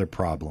there's some other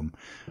problem,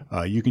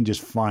 you can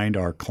just find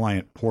our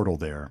client portal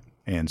there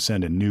and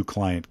send a new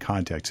client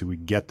contact so we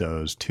get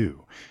those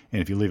too. And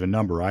if you leave a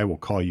number, I will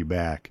call you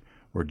back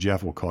or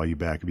Jeff will call you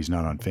back if he's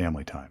not on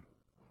family time.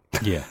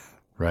 Yeah,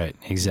 right.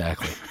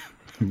 Exactly.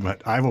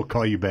 But I will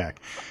call you back.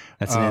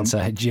 That's an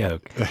inside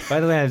joke. By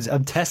the way, I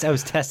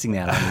was testing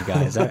that on you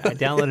guys. I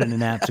downloaded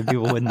an app so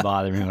people wouldn't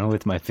bother me when I'm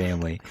with my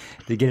family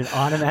to get an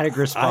automatic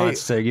response.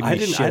 So give me I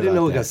didn't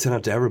know it got sent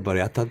out to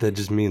everybody. I thought that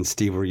just me and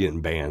Steve were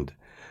getting banned.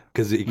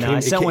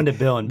 I sent one to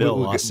Bill, and Bill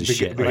lost his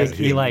shit.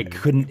 He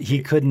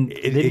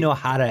didn't know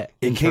how to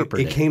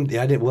interpret it. It came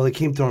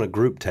through on a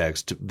group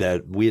text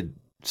that we had.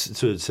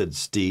 So it said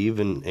Steve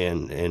and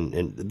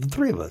the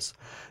three of us.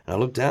 And I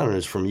looked down and it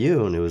was from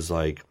you, and it was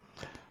like,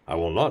 I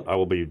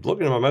will be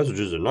looking at my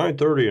messages at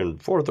 9:30 and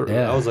 4:30.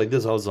 Yeah. I was like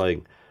this. I was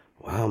like,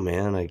 wow,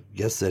 man, I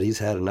guess that he's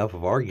had enough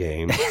of our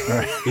game.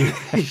 I'm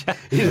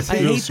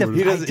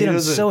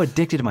so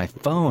addicted to my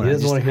phone. He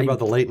doesn't want to hear about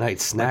the late night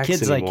snacks my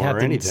kids anymore have or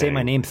to anything. say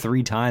my name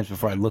 3 times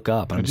before I look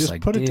up. And I'm Just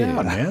like, put it dude.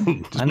 down,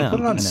 man. Just I know, put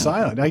it on I know.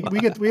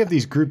 silent. We have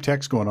these group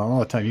texts going on all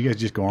the time. You guys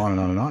just go on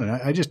and on and on. And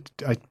I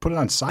put it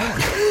on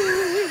silent.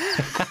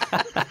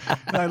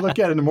 And I look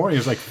at it in the morning.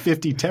 There's like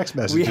 50 text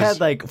messages. We had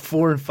like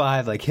 4 and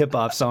 5 like hip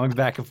hop songs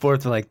back and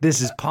forth. We're like, this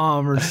is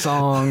Palmer's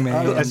song,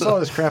 man. I saw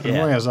this crap in the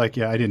morning. I was like,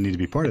 I didn't need to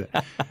be part of it.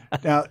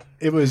 Now,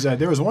 it was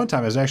there was one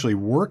time I was actually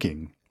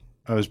working.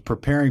 I was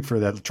preparing for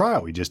that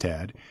trial we just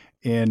had.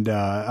 And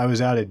I was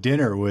out at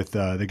dinner with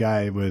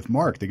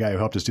Mark, the guy who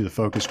helped us do the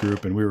focus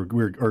group, and we were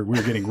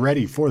getting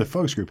ready for the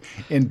focus group.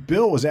 And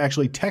Bill was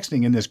actually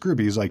texting in this group.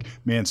 He was like,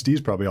 "Man,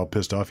 Steve's probably all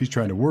pissed off. He's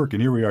trying to work,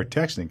 and here we are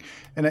texting."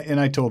 And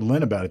I told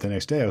Lynn about it the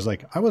next day. I was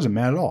like, I wasn't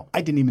mad at all.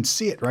 I didn't even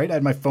see it. Right? I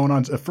had my phone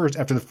on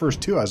after the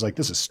first 2. I was like,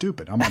 "This is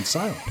stupid. I'm on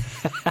silent."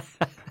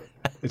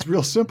 It's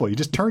real simple. You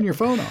just turn your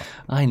phone off.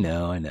 I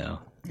know.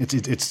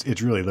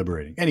 It's really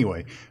liberating.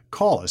 Anyway,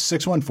 call us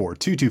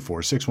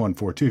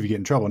 614-224-6142 if you get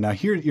in trouble. Now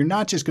here, you're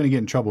not just going to get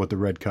in trouble with the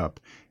red cup.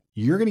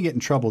 You're going to get in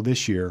trouble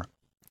this year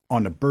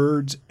on the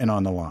birds and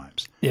on the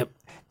limes. Yep.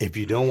 If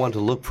you don't want to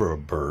look for a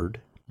bird,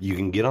 you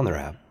can get on their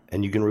app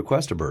and you can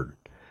request a bird.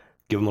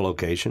 Give them a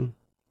location.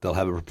 They'll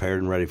have it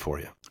prepared and ready for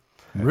you.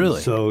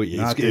 Really? So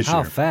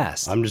how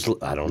fast? I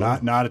don't know.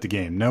 Not at the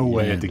game. No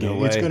way at the game.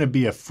 way. It's going to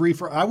be a free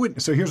for.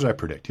 So here's what I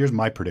predict. Here's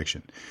my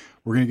prediction.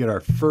 We're going to get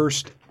our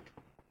first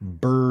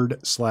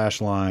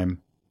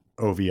bird/lime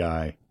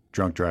OVI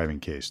drunk driving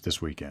case this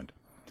weekend.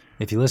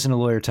 If you listen to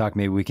Lawyer Talk,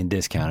 maybe we can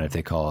discount it if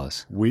they call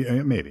us.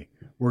 Maybe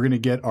we're going to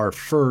get our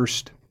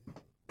first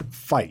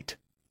fight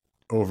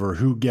over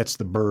who gets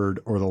the bird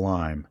or the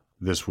lime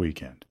this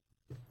weekend.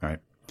 All right.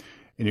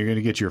 And you're going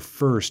to get your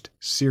first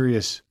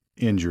serious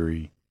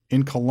injury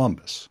in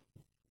Columbus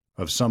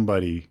of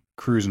somebody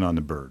cruising on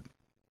the bird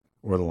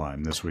or the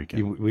lime this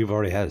weekend. We've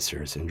already had a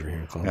serious injury here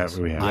in Columbus.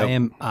 We have. I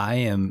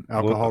am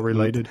Alcohol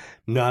related?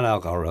 Not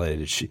alcohol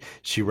related.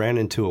 She ran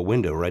into a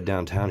window right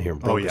downtown here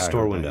and broke the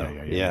store window.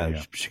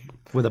 Yeah.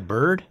 with a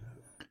bird.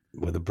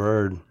 With a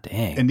bird.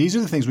 Dang. And these are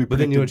the things we But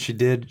then predicted. you know what she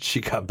did?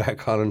 She got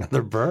back on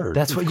another bird.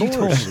 That's what you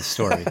told me the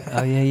story.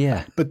 Oh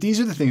yeah. But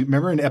these are the things.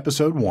 Remember in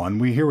episode 1,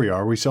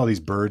 we saw these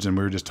birds and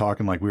we were just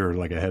talking like we were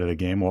like ahead of the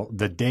game. Well,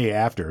 the day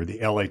after,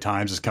 the LA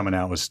Times is coming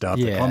out with stuff.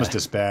 The Yeah. Columbus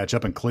Dispatch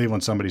up in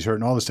Cleveland, somebody's hurt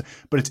and all this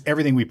stuff. But it's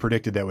everything we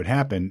predicted that would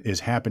happen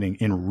is happening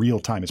in real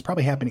time. It's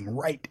probably happening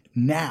right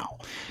now.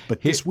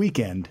 But this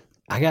weekend,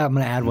 I'm going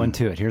to add one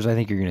to it. Here's what I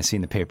think you're going to see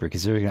in the paper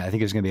because I think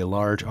there's going to be a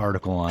large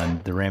article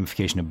on the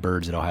ramification of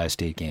birds at Ohio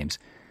State games.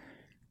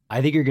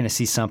 I think you're going to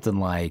see something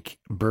like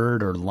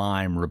Bird or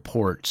Lime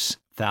reports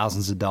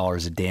thousands of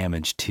dollars of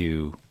damage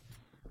to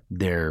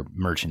their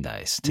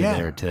merchandise,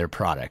 to their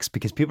products,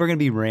 because people are going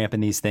to be ramping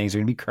these things. They're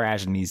going to be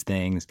crashing these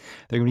things.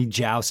 They're going to be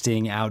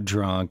jousting out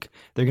drunk.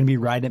 They're going to be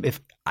riding it.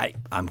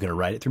 I'm going to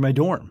ride it through my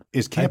dorm.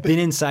 I've been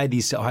inside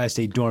these Ohio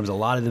State dorms. A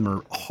lot of them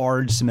are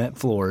hard cement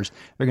floors.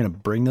 They're going to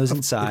bring those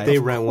inside. If they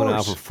rent one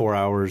out for 4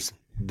 hours,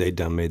 they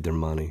done made their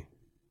money.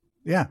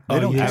 Yeah, they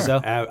don't you care. think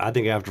so? I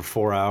think after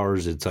 4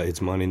 hours,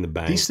 it's money in the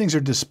bank. These things are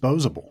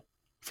disposable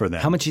for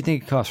them. How much do you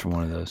think it costs for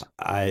one of those?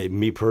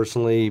 Me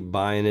personally,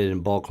 buying it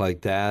in bulk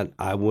like that,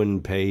 I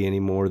wouldn't pay any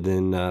more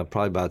than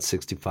probably about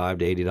 $65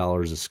 to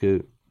 $80 a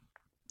scoot.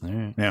 All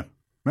right. Yeah.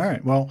 All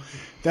right. Well,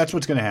 that's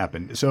what's going to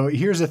happen. So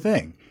here's the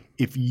thing.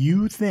 If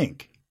you're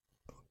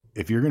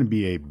going to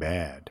be a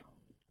bad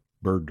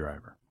bird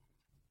driver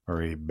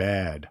or a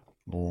bad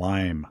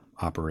lime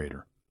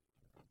operator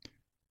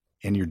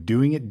and you're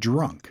doing it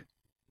drunk,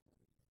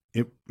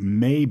 it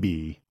may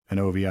be an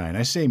OVI. And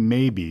I say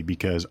maybe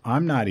because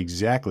I'm not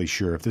exactly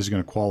sure if this is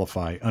going to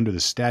qualify under the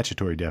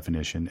statutory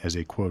definition as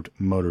a, quote,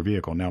 motor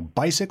vehicle. Now,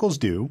 bicycles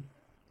do.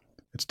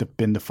 It's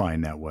been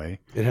defined that way.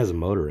 It has a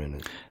motor in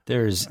it.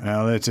 There's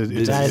That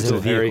is a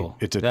vehicle.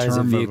 It's a That is a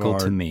term vehicle of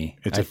art. to me.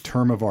 It's a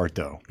term of art,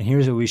 though. And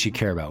here's what we should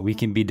care about. We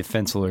can be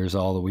defense lawyers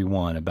all that we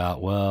want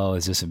about, well,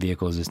 is this a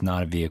vehicle? Is this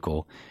not a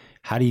vehicle?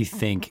 How do you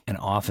think an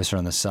officer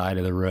on the side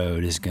of the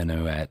road is going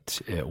to, at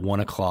 1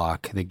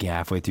 o'clock,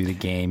 halfway through the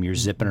game, you're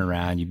zipping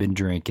around, you've been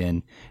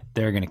drinking,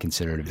 they're going to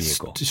consider it a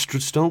vehicle?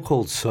 Stone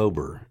cold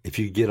sober, if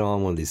you get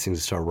on one of these things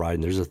and start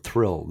riding, there's a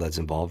thrill that's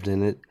involved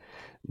in it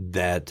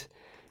that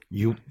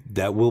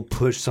will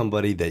push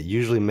somebody that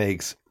usually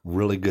makes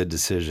really good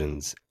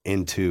decisions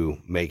into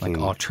making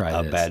I'll try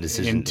a this. bad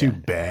decision. Into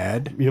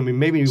bad. You know, I mean,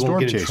 maybe you Storm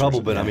won't get in chasers.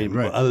 trouble, but I Yeah, mean,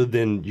 right. other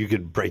than you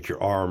could break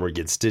your arm or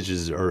get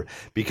stitches, or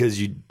because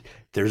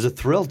there's a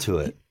thrill to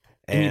it,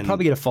 And you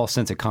probably get a false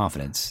sense of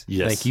confidence.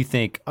 Yes. Like you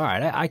think, all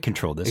right, I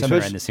control this. I've been Especially-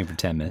 riding this thing for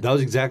 10 minutes. that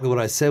was exactly what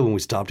I said when we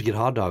stopped to get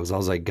hot dogs. I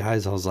was like,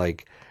 guys,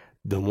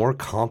 the more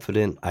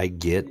confident I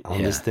get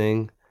on this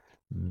thing,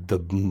 the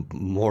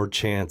more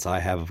chance I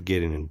have of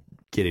getting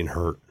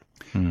hurt.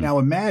 Now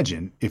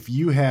imagine if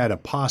you had a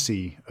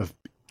posse of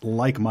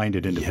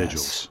like-minded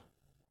individuals.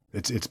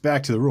 It's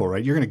back to the rule,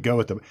 right? You're going to go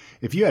with them.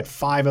 If you had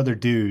 5 other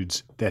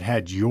dudes that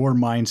had your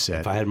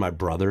mindset, If I had my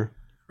brother,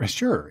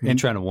 sure, You're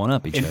trying to one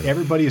up each and other.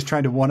 everybody is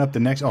trying to one up the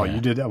next. Oh, you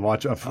did that.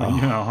 Watch,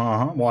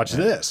 watch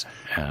this.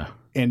 Yeah.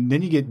 And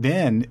then you get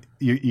the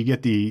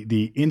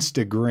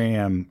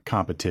Instagram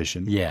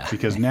competition. Yeah.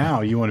 Because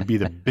now you want to be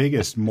the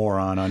biggest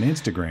moron on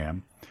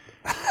Instagram.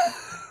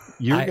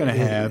 You're going to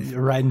have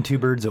riding 2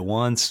 birds at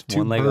once, Two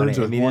one leg birds on it.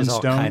 I with mean, one there's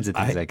all stone. kinds of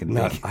things I can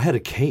think. I had a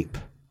cape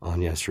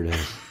on yesterday.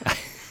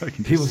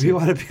 People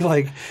ought to be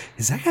like,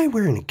 is that guy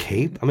wearing a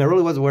cape? I mean, I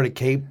really wasn't wearing a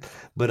cape,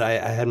 but I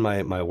had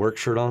my work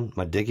shirt on,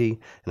 my Dickie,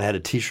 and I had a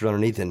T-shirt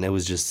underneath it, and it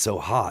was just so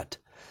hot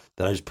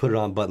that I just put it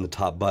on, button the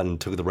top button,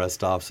 took the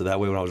rest off, so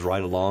that way when I was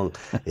riding along,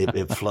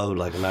 it flowed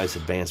like a nice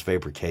advanced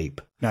vapor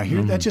cape. Now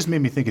here, that just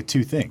made me think of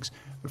 2 things.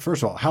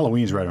 First of all,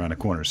 Halloween's right around the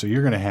corner, so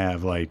you're going to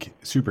have like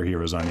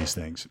superheroes on these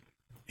things,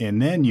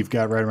 and then you've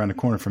got right around the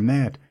corner from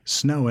that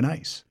snow and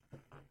ice.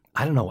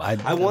 I don't know. I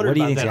wonder what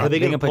do you about think? that. Are they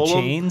going to put pull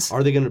chains? them?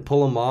 Are they going to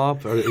pull them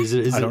off? Or is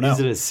it don't know.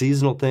 a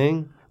seasonal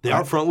thing? They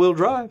are front wheel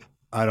drive.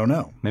 I don't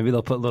know. Maybe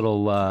they'll put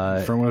little.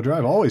 Front-wheel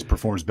drive always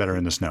performs better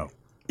in the snow.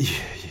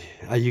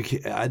 I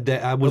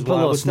was put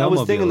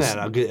little thinking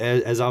snowmobiles.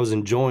 that as I was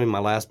enjoying my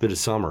last bit of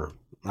summer.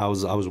 I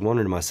was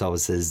wondering to myself,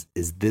 is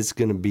this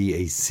going to be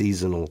a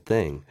seasonal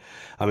thing?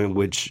 I mean,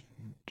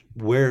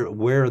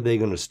 where are they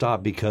going to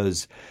stop?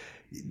 Because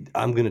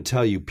I'm going to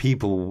tell you,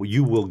 people,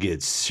 you will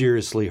get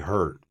seriously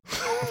hurt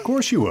Of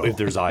course you will. if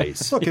there's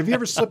ice. Look, have you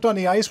ever slipped on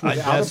the ice without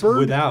a That's bird?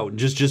 without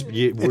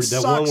that one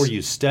sucks. where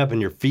you step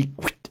and your feet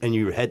and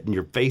your head and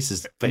your face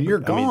is And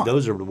you're I mean, gone.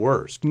 those are the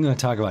worst. I'm going to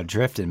talk about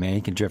drifting, man.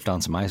 You can drift on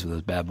some ice with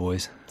those bad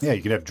boys. Yeah,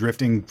 you could have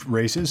drifting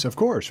races. Of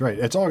course, right.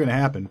 It's all going to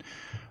happen.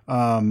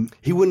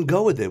 He wouldn't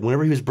go with it.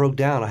 Whenever he was broke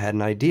down, I had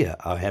an idea.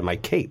 I had my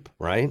cape,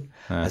 right?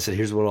 I said,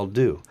 here's what I'll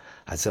do.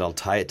 I said, I'll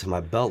tie it to my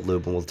belt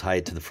loop and we'll tie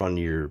it to the front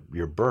of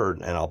your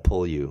bird and I'll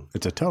pull you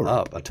It's a tow rope.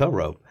 up, a tow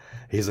rope.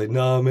 He's like,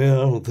 no, man,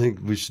 I don't think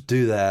we should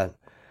do that.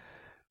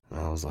 And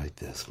I was like,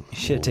 this. You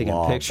should have taken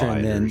a picture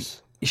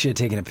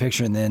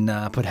and then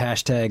put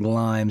hashtag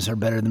limes are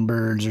better than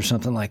birds or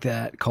something like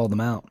that. Called them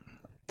out.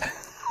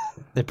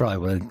 They probably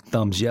would have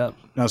thumbs you up.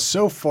 Now,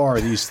 so far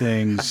these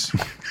things,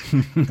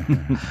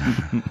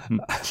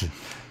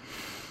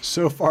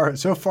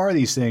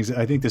 these things,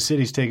 I think the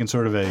city's taken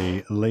sort of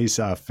a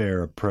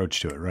laissez-faire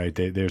approach to it, right?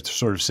 They're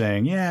sort of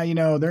saying, yeah,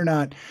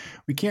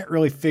 we can't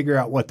really figure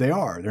out what they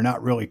are. They're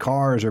not really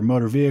cars or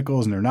motor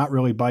vehicles, and they're not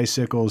really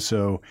bicycles.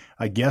 So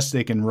I guess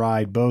they can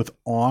ride both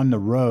on the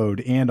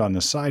road and on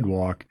the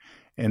sidewalk,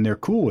 and they're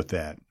cool with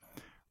that.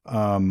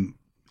 And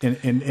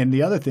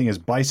the other thing is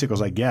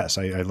bicycles, I guess.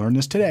 I learned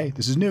this today.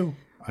 This is new.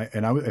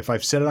 If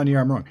I've said it on the air,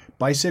 I'm wrong.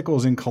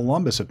 Bicycles in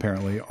Columbus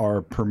apparently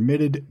are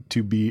permitted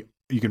to be,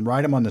 you can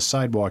ride them on the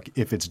sidewalk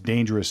if it's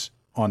dangerous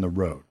on the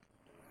road.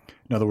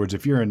 In other words,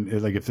 if you're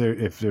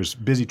if there's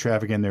busy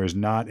traffic and there is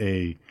not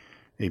a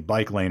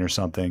bike lane or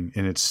something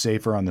and it's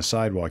safer on the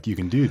sidewalk, you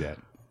can do that.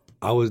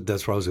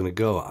 That's where I was going to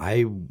go.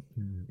 I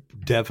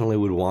definitely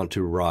would want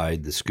to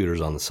ride the scooters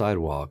on the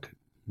sidewalk.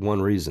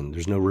 One reason,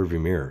 there's no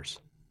rearview mirrors.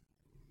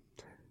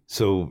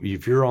 So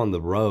if you're on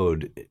the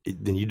road,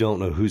 then you don't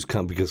know who's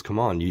coming because come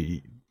on,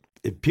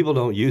 if people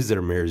don't use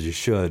their mirrors, you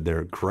should.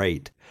 They're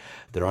great.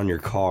 They're on your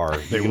car.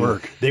 They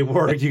work. They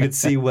work. You can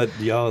see what,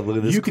 look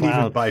at this You clown. can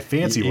even buy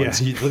fancy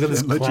ones. Look at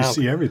this Let clown. you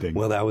see everything.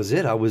 Well, that was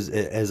it. I was,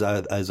 as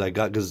I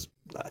got, because,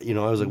 I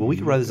was like, well, we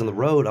could ride this on the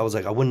road. I was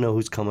like, I wouldn't know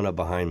who's coming up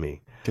behind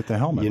me. Get the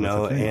helmet. with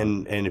the thing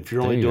on. And if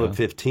you're only you doing go.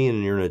 15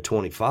 and you're in a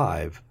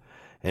 25,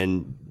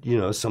 and,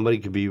 somebody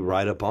could be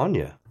right up on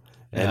you.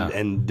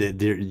 And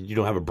you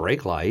don't have a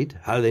brake light.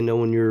 How do they know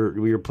when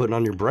you're putting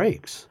on your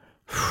brakes?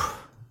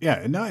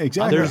 Yeah, no,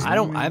 exactly.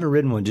 I haven't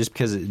ridden one just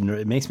because it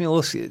makes me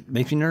it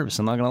makes me nervous.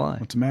 I'm not gonna lie.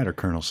 What's the matter,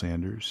 Colonel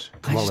Sanders?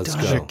 Come on, I let's just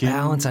don't have go. the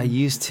balance I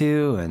used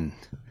to, and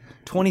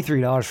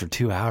 $23 for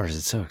 2 hours.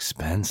 It's so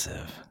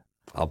expensive.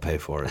 I'll pay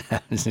for it.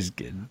 This is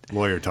good.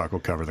 Lawyer Talk will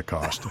cover the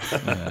cost.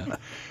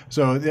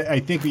 So I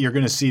think that you're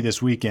going to see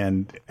this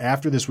weekend,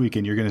 after this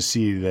weekend, you're going to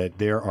see that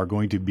there are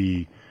going to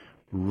be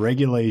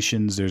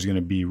regulations. There's going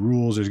to be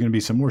rules. There's going to be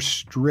some more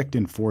strict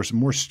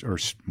enforcement,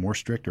 more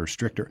strict or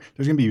stricter.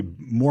 There's going to be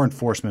more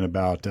enforcement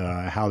about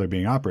how they're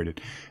being operated.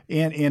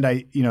 And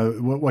I,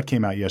 what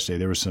came out yesterday,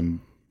 there was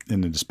some,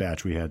 in the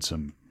Dispatch,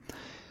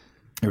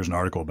 there was an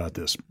article about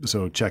this,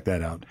 so check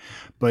that out.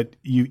 But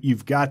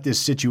you've got this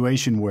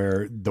situation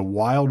where the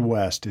Wild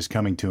West is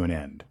coming to an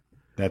end.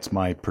 That's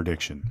my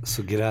prediction.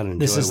 So get out and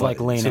enjoy it. This is like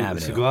Lane so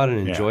Avenue. go out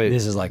and enjoy it.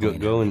 This is like Lane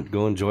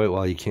go enjoy it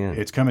while you can.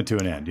 It's coming to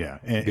an end, yeah.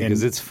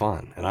 Because it's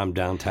fun, and I'm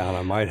downtown.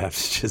 I might have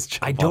to just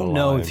jump I on don't a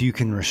know line. if you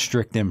can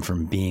restrict them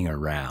from being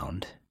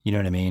around. You know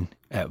what I mean?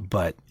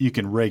 But you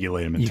can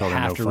regulate them you until they're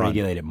no have to fun.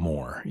 regulate it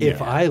more.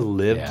 If I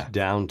lived Yeah.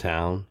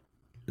 downtown,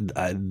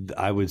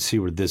 I would see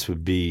where this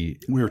would be.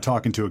 We were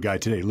talking to a guy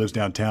today. He lives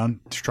downtown,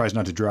 tries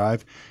not to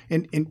drive,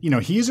 and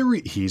he's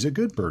a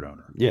good bird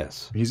owner.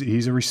 Yes.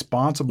 He's a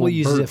responsible. We'll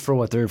use bird. it for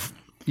what they're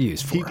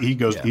used for. He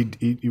goes. Yeah.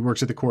 He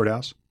works at the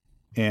courthouse,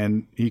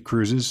 and he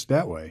cruises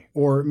that way.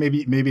 Or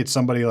maybe it's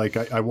somebody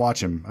like I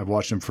watch him. I've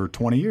watched him for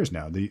 20 years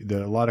now.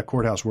 A lot of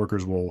courthouse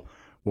workers will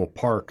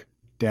park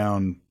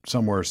down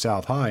somewhere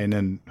South High and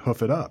then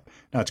hoof it up.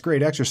 Now it's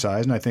great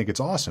exercise, and I think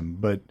it's awesome,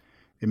 but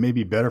it may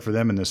be better for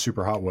them in the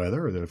super hot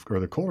weather or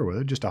the colder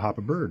weather just to hop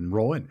a bird and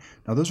roll in.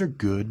 Now those are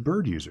good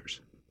bird users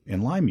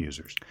and lime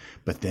users,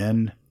 but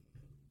then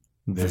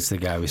That's the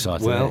guy we saw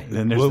today. Well,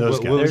 Then there's those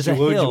guys. There's a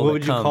hill what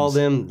would that you call comes-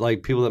 them?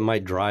 Like people that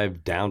might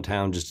drive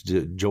downtown just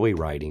to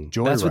joyriding.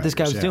 That's what this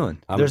guy was doing.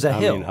 There's a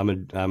hill.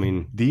 I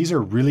mean, These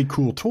are really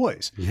cool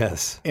toys.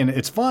 yes. And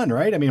it's fun,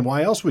 right? I mean,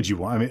 why else would you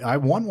want? I mean, I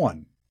want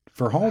one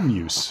for home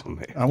use.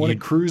 I want to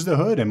cruise the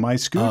hood in my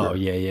scooter. Oh,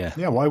 yeah.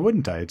 Yeah, why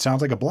wouldn't I? It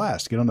sounds like a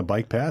blast. Get on the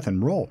bike path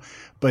and roll.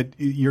 But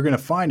you're going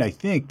to find, I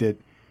think, that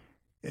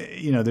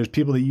there's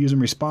people that use them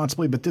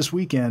responsibly. But this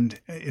weekend,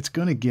 it's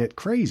going to get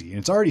crazy. And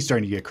it's already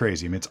starting to get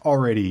crazy. I mean, it's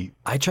already.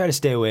 I try to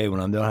stay away when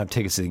I don't have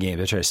tickets to the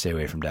game. I try to stay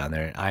away from down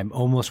there. I'm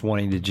almost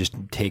wanting to just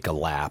take a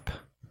lap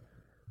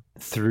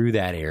through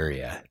that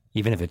area,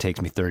 even if it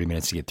takes me 30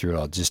 minutes to get through it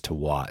all, just to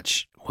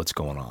watch what's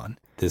going on.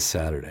 This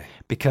Saturday.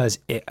 Because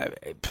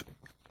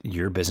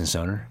you're a business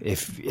owner.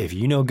 If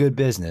you know good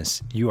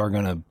business, you are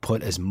going to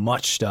put as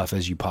much stuff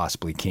as you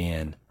possibly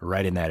can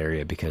right in that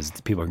area because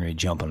people are going to be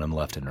jumping them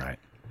left and right.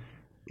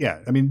 Yeah,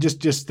 I mean,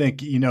 just think.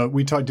 Did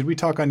we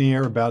talk on the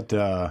air about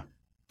the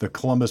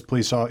Columbus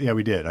police officer? Yeah,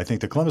 we did. I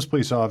think the Columbus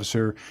police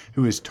officer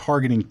who is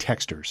targeting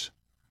texters,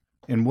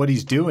 and what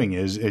he's doing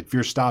is, if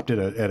you're stopped at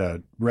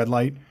a red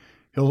light,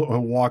 he'll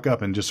walk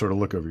up and just sort of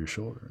look over your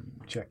shoulder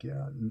and check you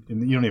out, and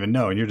you don't even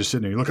know, and you're just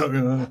sitting there. You look up,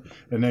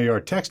 and there you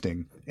are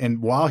texting.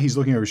 And while he's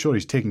looking over your shoulder,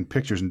 he's taking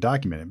pictures and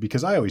documenting.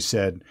 Because I always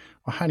said,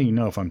 well, how do you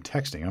know if I'm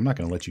texting? I'm not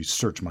going to let you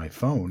search my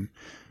phone.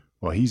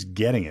 Well, he's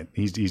getting it.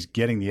 He's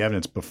getting the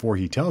evidence before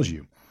he tells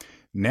you.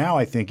 Now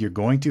I think you're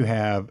going to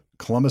have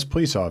Columbus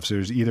police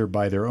officers either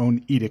by their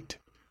own edict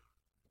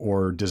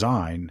or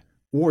design,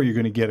 or you're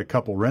going to get a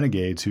couple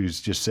renegades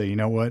who's just say, you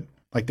know what,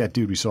 like that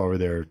dude we saw over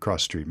there across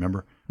the street,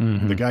 remember?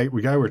 Mm-hmm. The guy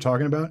we were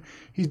talking about,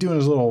 he's doing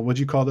his little, what'd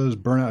you call those,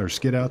 burnout or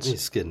skid outs?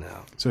 He's skidding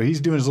out. So he's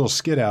doing his little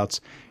skid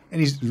outs,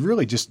 and he's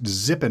really just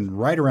zipping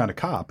right around a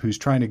cop who's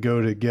trying to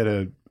go to get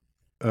a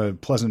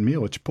pleasant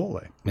meal at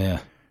Chipotle. Yeah.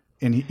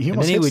 And he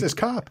almost hits this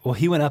cop. Well,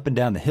 he went up and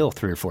down the hill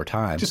 3 or 4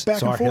 times. Just back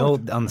so and our hill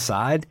forth. on the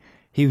side,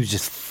 he was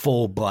just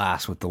full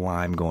blast with the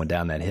lime going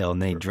down that hill,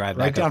 and then he'd drive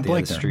Right back down up the other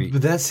Blankton. street.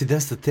 But that's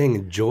the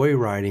thing.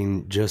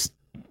 Joyriding just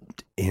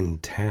in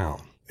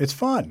town. It's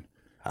fun.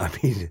 I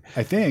mean,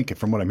 I think,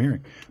 from what I'm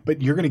hearing.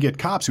 But you're going to get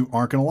cops who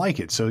aren't going to like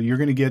it. So you're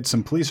going to get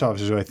some police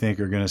officers who I think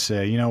are going to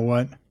say, you know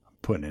what, I'm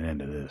putting an end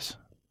to this.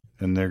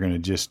 And they're going to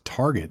just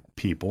target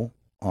people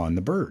on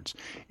the birds.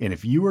 And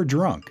if you are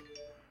drunk,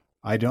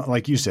 I don't,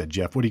 like you said,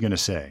 Jeff, what are you going to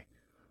say?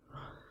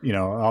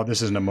 Oh,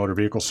 this isn't a motor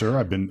vehicle, sir.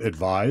 I've been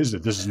advised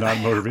that this is not a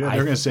motor vehicle.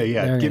 They're going to say,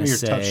 yeah, They're give me gonna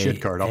your tough say,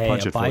 shit card. I'll hey,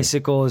 punch a it for you.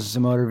 bicycle is a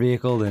motor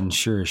vehicle, then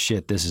sure as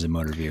shit, this is a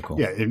motor vehicle.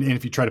 Yeah, and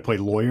if you try to play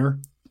lawyer,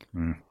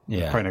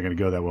 Yeah. probably not going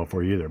to go that well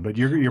for you either. But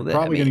you're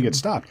probably going to get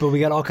stopped. But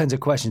we got all kinds of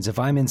questions. If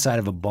I'm inside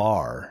of a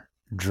bar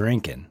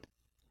drinking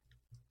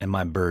and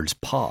my bird's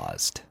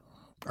paused,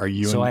 Are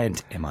you So in,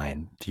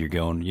 you're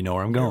going, you know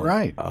where I'm going.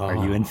 right? Are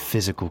you in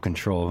physical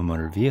control of a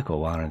motor vehicle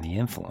while under the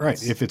influence?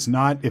 Right. If it's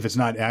not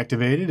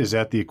activated, is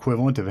that the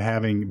equivalent of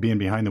being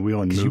behind the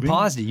wheel and You moving?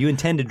 paused it. You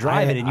intend to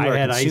drive it, and you I are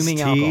had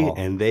consuming iced tea, alcohol.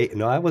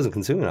 and I wasn't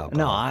consuming alcohol.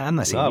 No, I'm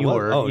not saying No, I you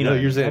wasn't. were. Oh, you no, know,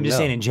 you're saying I'm just no.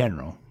 saying in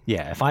general.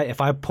 Yeah,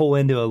 if I pull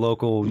into a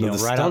local, The right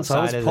stunts outside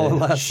I was of pulling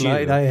the last shoe,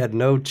 night, I had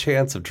no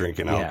chance of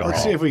drinking Yeah. alcohol.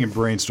 Let's see if we can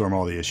brainstorm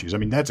all the issues. I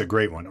mean, that's a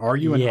great one. Are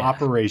you in Yeah.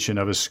 operation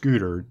of a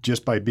scooter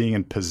just by being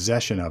in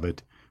possession of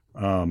it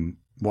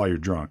while you're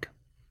drunk?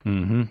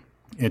 Mm-hmm.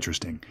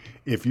 Interesting.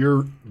 If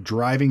you're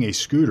driving a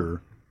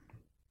scooter,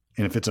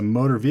 and if it's a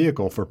motor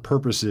vehicle for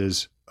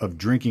purposes of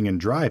drinking and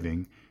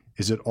driving,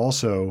 is it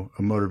also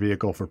a motor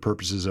vehicle for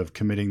purposes of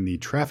committing the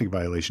traffic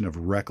violation of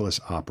reckless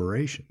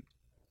operation?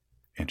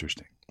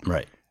 Interesting.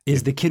 Right.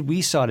 Is the kid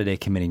we saw today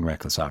committing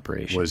reckless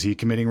operation? Was he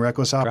committing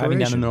reckless operation? Driving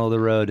down the middle of the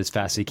road as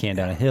fast as he can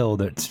down a hill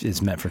that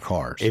is meant for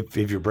cars. If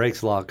your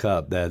brakes lock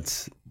up,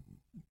 that's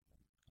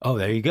Oh,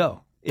 there you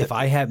go. If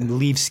I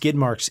leave skid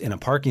marks in a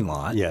parking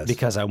lot, Yes.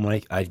 because I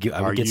would get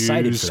Are you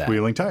cited for that.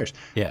 squealing tires?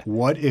 Yeah.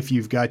 What if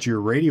you've got your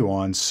radio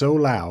on so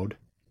loud?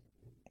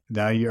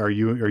 Now are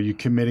you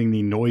committing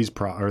the noise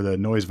the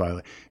noise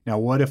violation? Now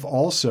what if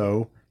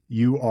also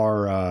you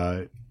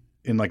are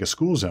in like a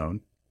school zone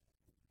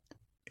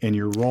and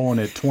you're rolling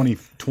at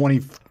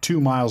 22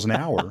 miles an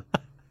hour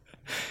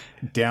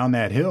down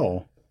that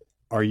hill?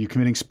 Are you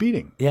committing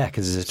speeding? Yeah,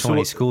 because it's a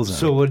 20 school zone.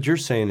 So what you're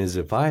saying is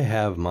if I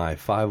have my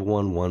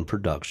 511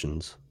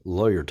 Productions,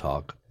 Lawyer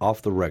Talk,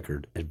 Off the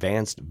Record,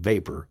 Advanced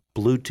Vapor,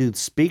 Bluetooth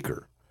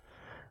speaker,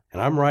 and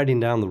I'm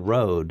riding down the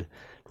road,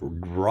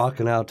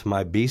 rocking out to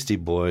my Beastie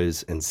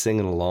Boys and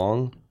singing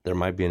along, there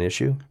might be an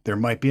issue? There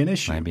might be an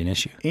issue. Might be an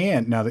issue.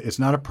 And now it's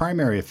not a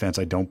primary offense,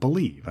 I don't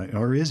believe.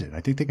 Or is it? I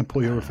think they can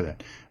pull you over for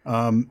that.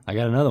 I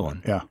got another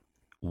one. Yeah.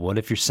 What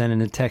if you're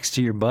sending a text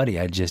to your buddy?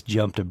 I just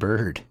jumped a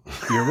bird.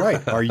 You're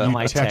right. Are you Am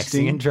I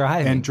texting and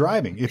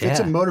driving? If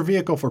it's a Yeah. motor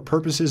vehicle for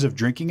purposes of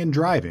drinking and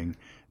driving,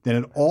 then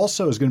it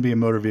also is going to be a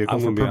motor vehicle I'm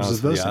for going to be purposes honest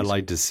of with those you. I'd things.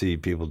 like to see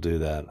people do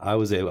that.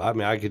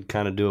 I could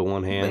kind of do it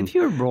one hand. If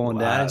you were rolling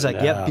down, it's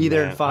like, yep, be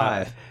there at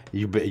 5.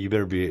 You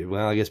better be.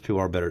 Well, I guess people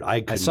are better.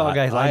 I saw a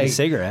guy light a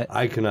cigarette.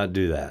 I could not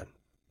do that.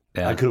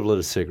 Yeah. I could have lit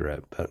a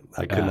cigarette, but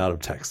I could not have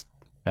texted.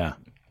 Yeah.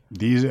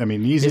 These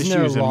Isn't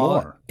there a issues and law?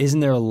 more.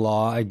 Isn't there a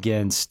law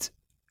against?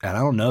 And I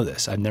don't know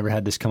this. I've never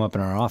had this come up in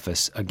our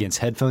office against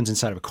headphones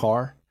inside of a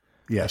car.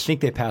 Yes. I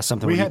think they passed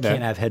something We where you had that.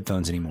 can't have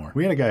headphones anymore.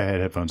 We had a guy who had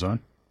headphones on.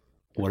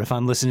 What if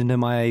I'm listening to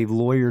my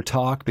lawyer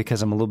talk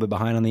because I'm a little bit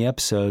behind on the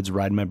episodes,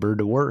 riding my bird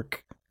to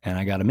work, and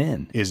I got him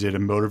in? Is it a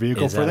motor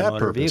vehicle Is for that a that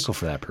motor purpose? vehicle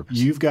for that purpose?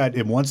 You've got,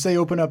 and once they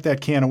open up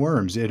that can of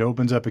worms, it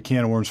opens up a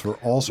can of worms for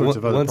all sorts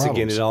of other Once problems.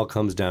 again, it all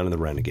comes down to the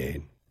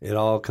renegade. It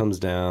all comes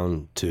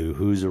down to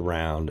who's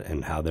around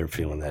and how they're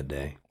feeling that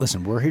day.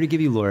 Listen, we're here to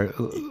give you It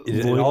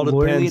all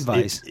lawyerly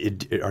depends.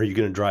 advice. Are you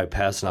going to drive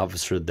past an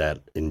officer that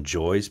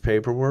enjoys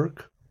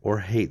paperwork or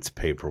hates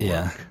paperwork?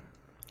 Yeah.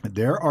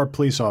 There are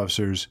police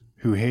officers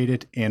who hate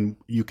it, and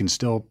you can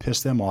still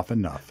piss them off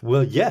enough,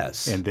 Well,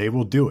 yes. and they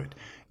will do it.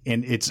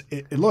 And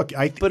look,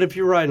 But if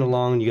you're riding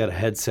along and you got a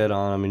headset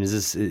on, I mean,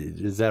 is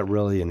that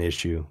really an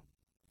issue?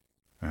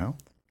 well,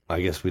 I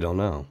guess we don't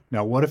know.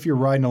 now what if you're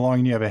riding along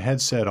and you have a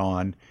headset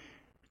on,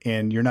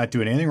 and you're not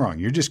doing anything wrong?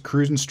 You're just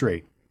cruising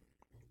straight,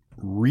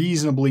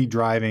 reasonably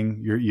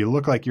driving. You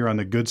look like you're on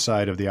the good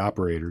side of the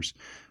operators,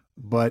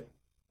 but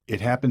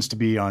it happens to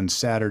be on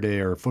Saturday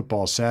or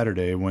football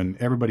Saturday when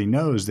everybody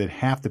knows that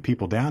half the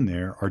people down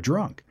there are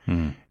drunk.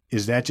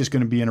 Is that just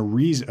going to be a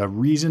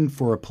reason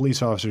for a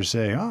police officer to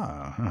say,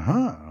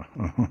 I'm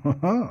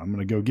going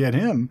to go get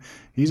him.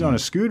 He's on a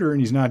scooter and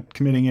he's not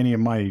committing any of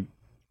my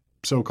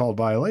so-called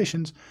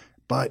violations,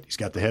 but he's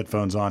got the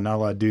headphones on, not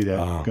allowed to do that.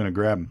 I'm going to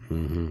grab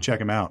him, check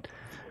him out.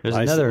 There's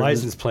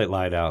License plate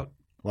light out.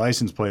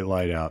 License plate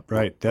light out,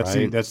 right? That's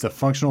Right. that's the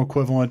functional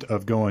equivalent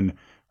of going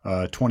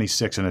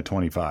 26 and a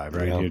 25,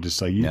 right? Yeah. You're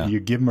just like you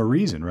give them a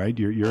reason, right?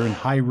 You're in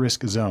high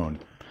risk zone.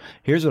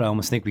 Here's what I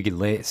almost think we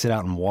could sit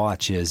out and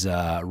watch is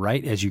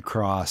right as you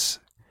cross,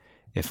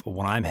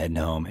 when I'm heading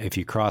home, if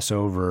you cross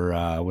over,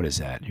 what is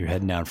that? You're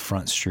heading down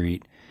Front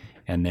Street,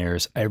 and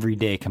there's every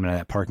day coming out of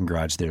that parking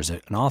garage, there's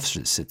an officer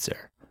that sits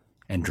there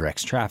and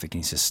directs traffic,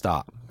 and he says,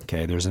 stop.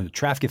 Okay, there's a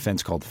traffic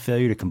offense called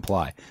failure to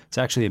comply. It's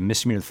actually a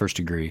misdemeanor of the first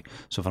degree.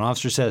 So if an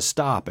officer says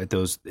stop at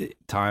those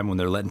time when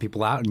they're letting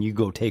people out and you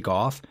go take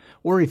off,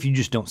 or if you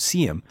just don't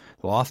see them,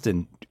 they'll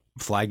often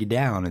flag you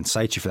down and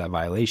cite you for that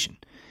violation.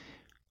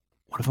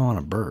 What if I'm on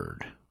a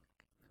bird?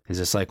 Is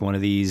this like one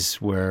of these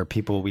where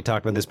we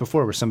talked about this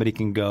before, where somebody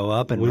can go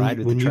up and ride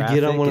with when the traffic?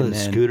 you get on one of and the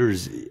then-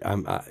 scooters,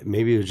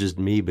 maybe it was just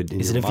me, but in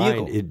Is your it a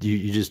mind,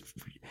 vehicle?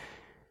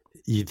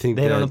 you think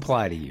They that don't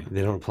apply to you.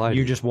 They don't apply.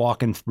 You're to just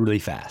walking really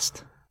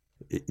fast.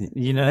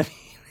 You know what I mean?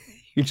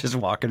 You're just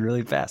walking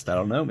really fast. I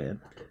don't know, man.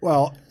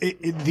 Well,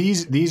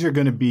 these are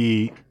going to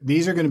be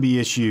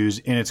issues,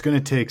 and it's going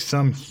to take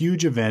some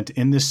huge event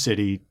in this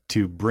city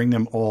to bring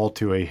them all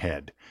to a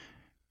head.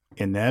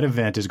 And that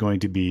event is going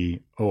to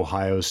be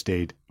Ohio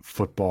State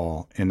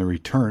football and the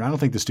return. I don't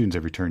think the students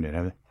have returned yet,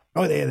 have they?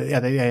 Oh,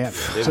 yeah.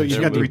 So you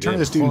they're got the moved return of in.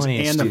 the students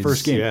Plenty of and the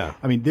first game. yeah.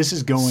 I mean, this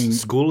is going.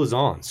 School is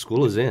on.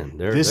 School is in.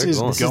 This is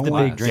This is the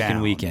going big drinking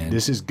down. weekend.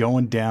 This is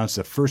going down. It's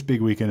the first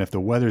big weekend. If the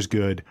weather's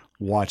good,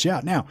 watch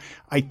out. Now,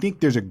 I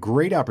think there's a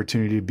great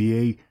opportunity to be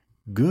a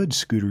good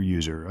scooter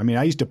user. I mean,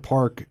 I used to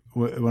park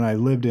when I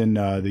lived in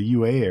the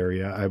UA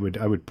area. I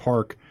would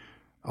park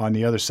on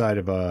the other side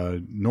of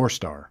North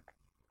Star.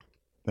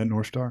 That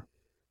North Star?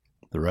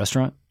 The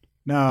restaurant?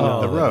 No,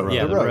 the road.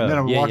 yeah, the the road. road. And then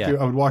I would Yeah, walk yeah. through.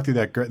 I would walk through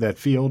that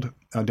field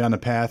down the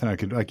path, and I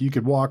could you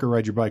could walk or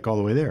ride your bike all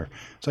the way there.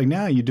 It's like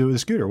now you do it with a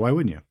scooter. Why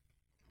wouldn't you?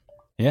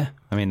 Yeah.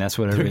 I mean, that's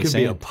what There everybody's could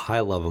be a saying.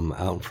 pile of them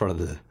out in front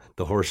of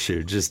the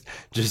horseshoe, just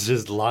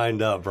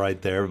lined up right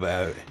there.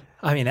 But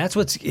I mean, that's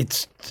what's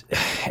it's.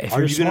 If are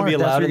you're you going to smart, be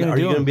that's what allowed? you're gonna Are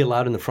you do. going to be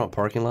allowed in the front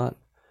parking lot?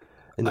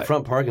 In the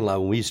front parking lot,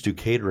 when we used to do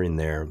catering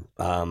there,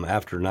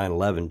 after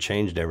 9/11,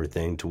 changed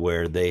everything to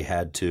where they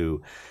had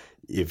to.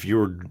 If you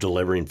were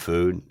delivering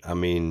food, I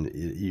mean,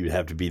 you'd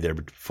have to be there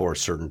for a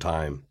certain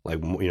time.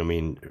 Like, you know, I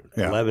mean,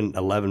 Yeah.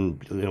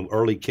 11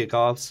 early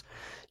kickoffs,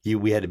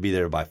 we had to be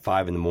there by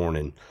 5 in the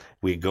morning.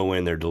 We'd go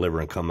in there,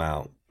 deliver, and come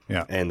out.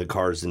 Yeah. And the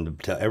cars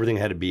and everything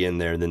had to be in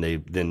there.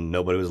 Then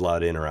nobody was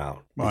allowed in or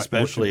out, Well,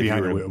 especially if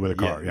behind you were with a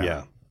car.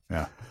 Yeah.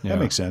 That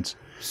makes sense.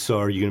 So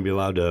are you going to be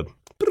allowed to?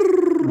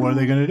 What are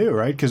they going to do,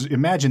 right? Because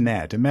imagine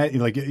that. Imagine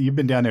like you've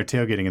been down there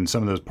tailgating in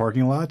some of those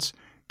parking lots.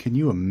 Can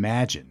you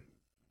imagine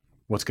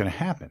what's going to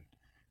happen?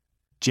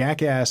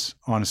 Jackass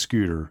on a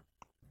scooter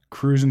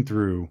cruising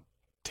through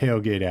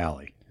Tailgate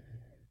Alley.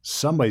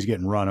 Somebody's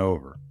getting run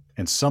over,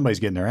 and somebody's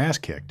getting their ass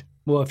kicked.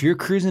 Well, if you're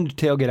cruising to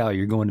Tailgate Alley,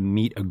 you're going to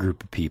meet a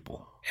group of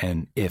people.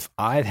 And if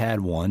I've had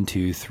 1,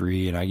 2,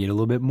 3, and I get a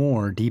little bit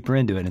more deeper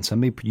into it,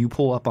 and you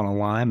pull up on a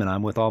Lime and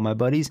I'm with all my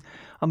buddies,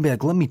 I'm gonna be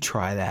like, let me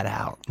try that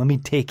out. Let me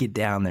take it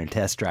down there,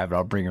 test drive it.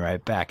 I'll bring it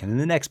right back. And then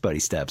the next buddy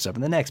steps up,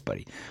 and the next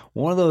buddy.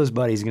 One of those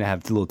buddies is gonna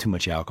have a little too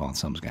much alcohol, and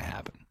something's gonna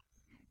happen.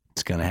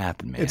 It's gonna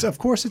happen, man. Of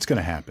course it's going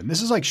to happen.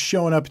 This is like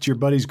showing up at your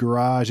buddy's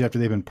garage after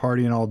they've been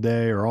partying all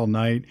day or all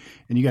night,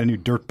 and you got a new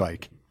dirt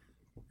bike.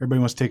 Everybody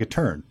wants to take a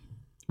turn.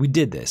 We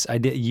did this. I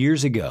did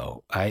years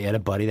ago. I had a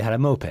buddy that had a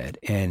moped,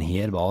 and he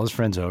had all his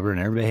friends over, and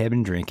everybody had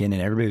been drinking,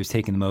 and everybody was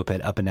taking the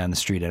moped up and down the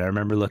street. And I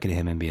remember looking at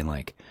him and being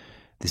like,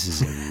 "This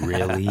is a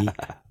really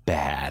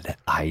bad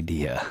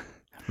idea,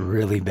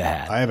 really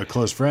bad." I have a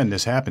close friend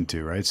this happened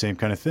to, right? Same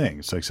kind of thing.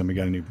 It's like somebody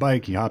got a new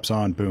bike, he hops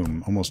on,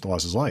 boom, almost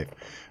lost his life.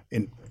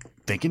 And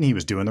thinking he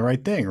was doing the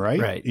right thing, right?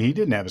 Right. He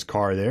didn't have his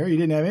car there. He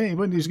didn't have any,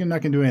 he's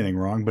not going to do anything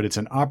wrong, but it's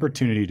an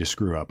opportunity to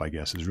screw up, I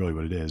guess, is really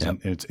what it is. Yep.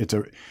 And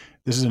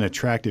this is an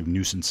attractive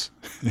nuisance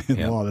in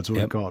Yep. law. That's what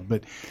we Yep. call it.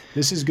 But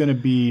this is going to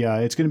be,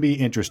 it's going to be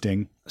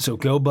interesting. So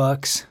go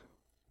Bucks,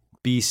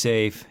 be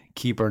safe,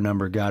 keep our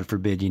number. God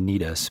forbid you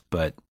need us,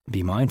 but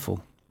be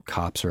mindful.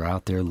 Cops are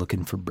out there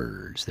looking for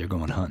birds. They're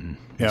going hunting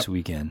this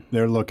weekend.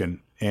 They're looking.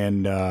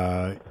 And,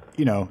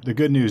 the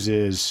good news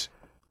is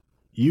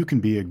you can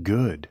be a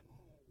good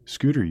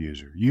scooter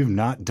user. You've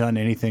not done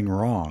anything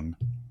wrong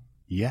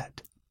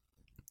yet.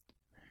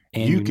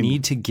 And you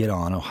need to get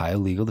on Ohio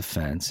Legal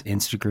Defense,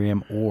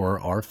 Instagram, or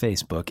our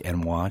Facebook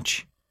and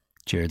watch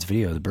Jared's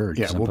video of the bird.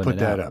 Yeah, 'cause I'm we'll putting put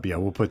it that out. up. Yeah,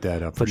 we'll put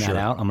that up for Putting sure. that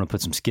out. I'm going to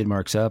put some skid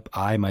marks up.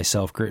 I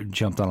myself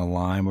jumped on a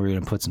line. We're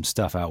going to put some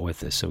stuff out with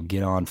this. So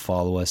get on,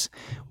 follow us.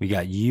 We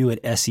got you at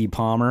S.E.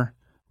 Palmer.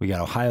 We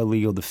got Ohio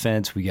Legal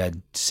Defense. We got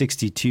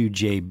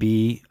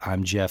 62JB.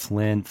 I'm Jeff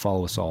Lynn.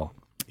 Follow us all.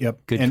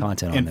 Yep. Good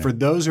content on And there. for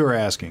those who are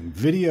asking,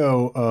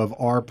 video of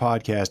our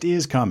podcast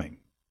is coming.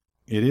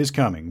 It is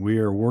coming. We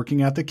are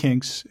working out the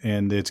kinks,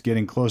 and it's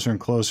getting closer and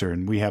closer.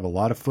 And we have a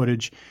lot of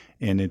footage,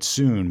 and it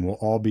soon will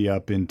all be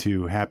up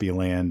into happy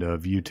land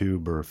of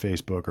YouTube or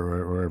Facebook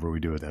or wherever we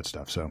do with that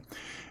stuff. So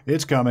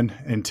it's coming.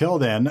 Until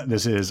then,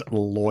 this is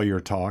Lawyer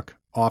Talk,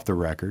 off the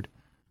record,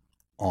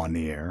 on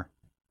the air,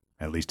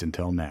 at least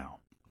until now.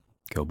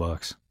 Go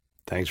Bucks.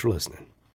 Thanks for listening.